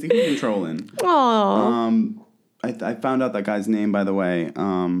 Lindsay, who's been trolling? Aww. I found out that guy's name, by the way,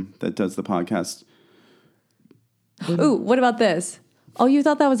 that does the podcast. Ooh, what about this? Oh, you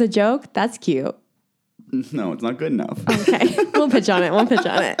thought that was a joke? That's cute. No, it's not good enough. Okay. We'll pitch on it.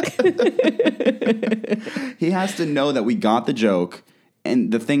 He has to know that we got the joke.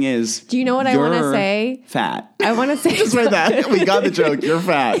 And the thing is... Do you know what I want to say? Fat. I want to say... Just write that. We got the joke. You're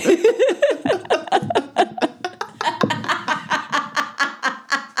fat.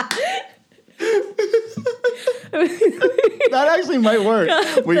 That actually might work.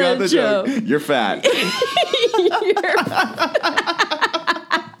 We got the joke. You're fat.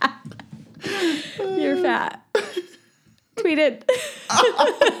 You're fat. Tweet it.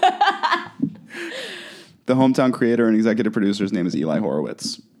 The hometown creator and executive producer's name is Eli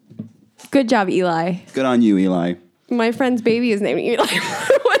Horowitz. Good job, Eli. Good on you, Eli. My friend's baby is named Eli.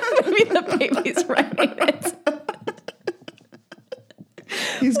 Maybe the baby's writing it.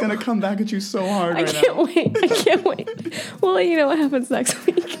 He's going to come back at you so hard I can't wait. We'll let you know what happens next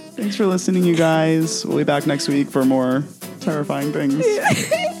week. Thanks for listening, you guys. We'll be back next week for more terrifying things.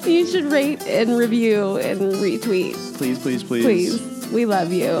 You should rate and review and retweet. Please. Please. We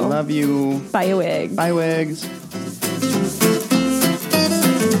love you. Love you. Bye, wigs. Bye, wigs.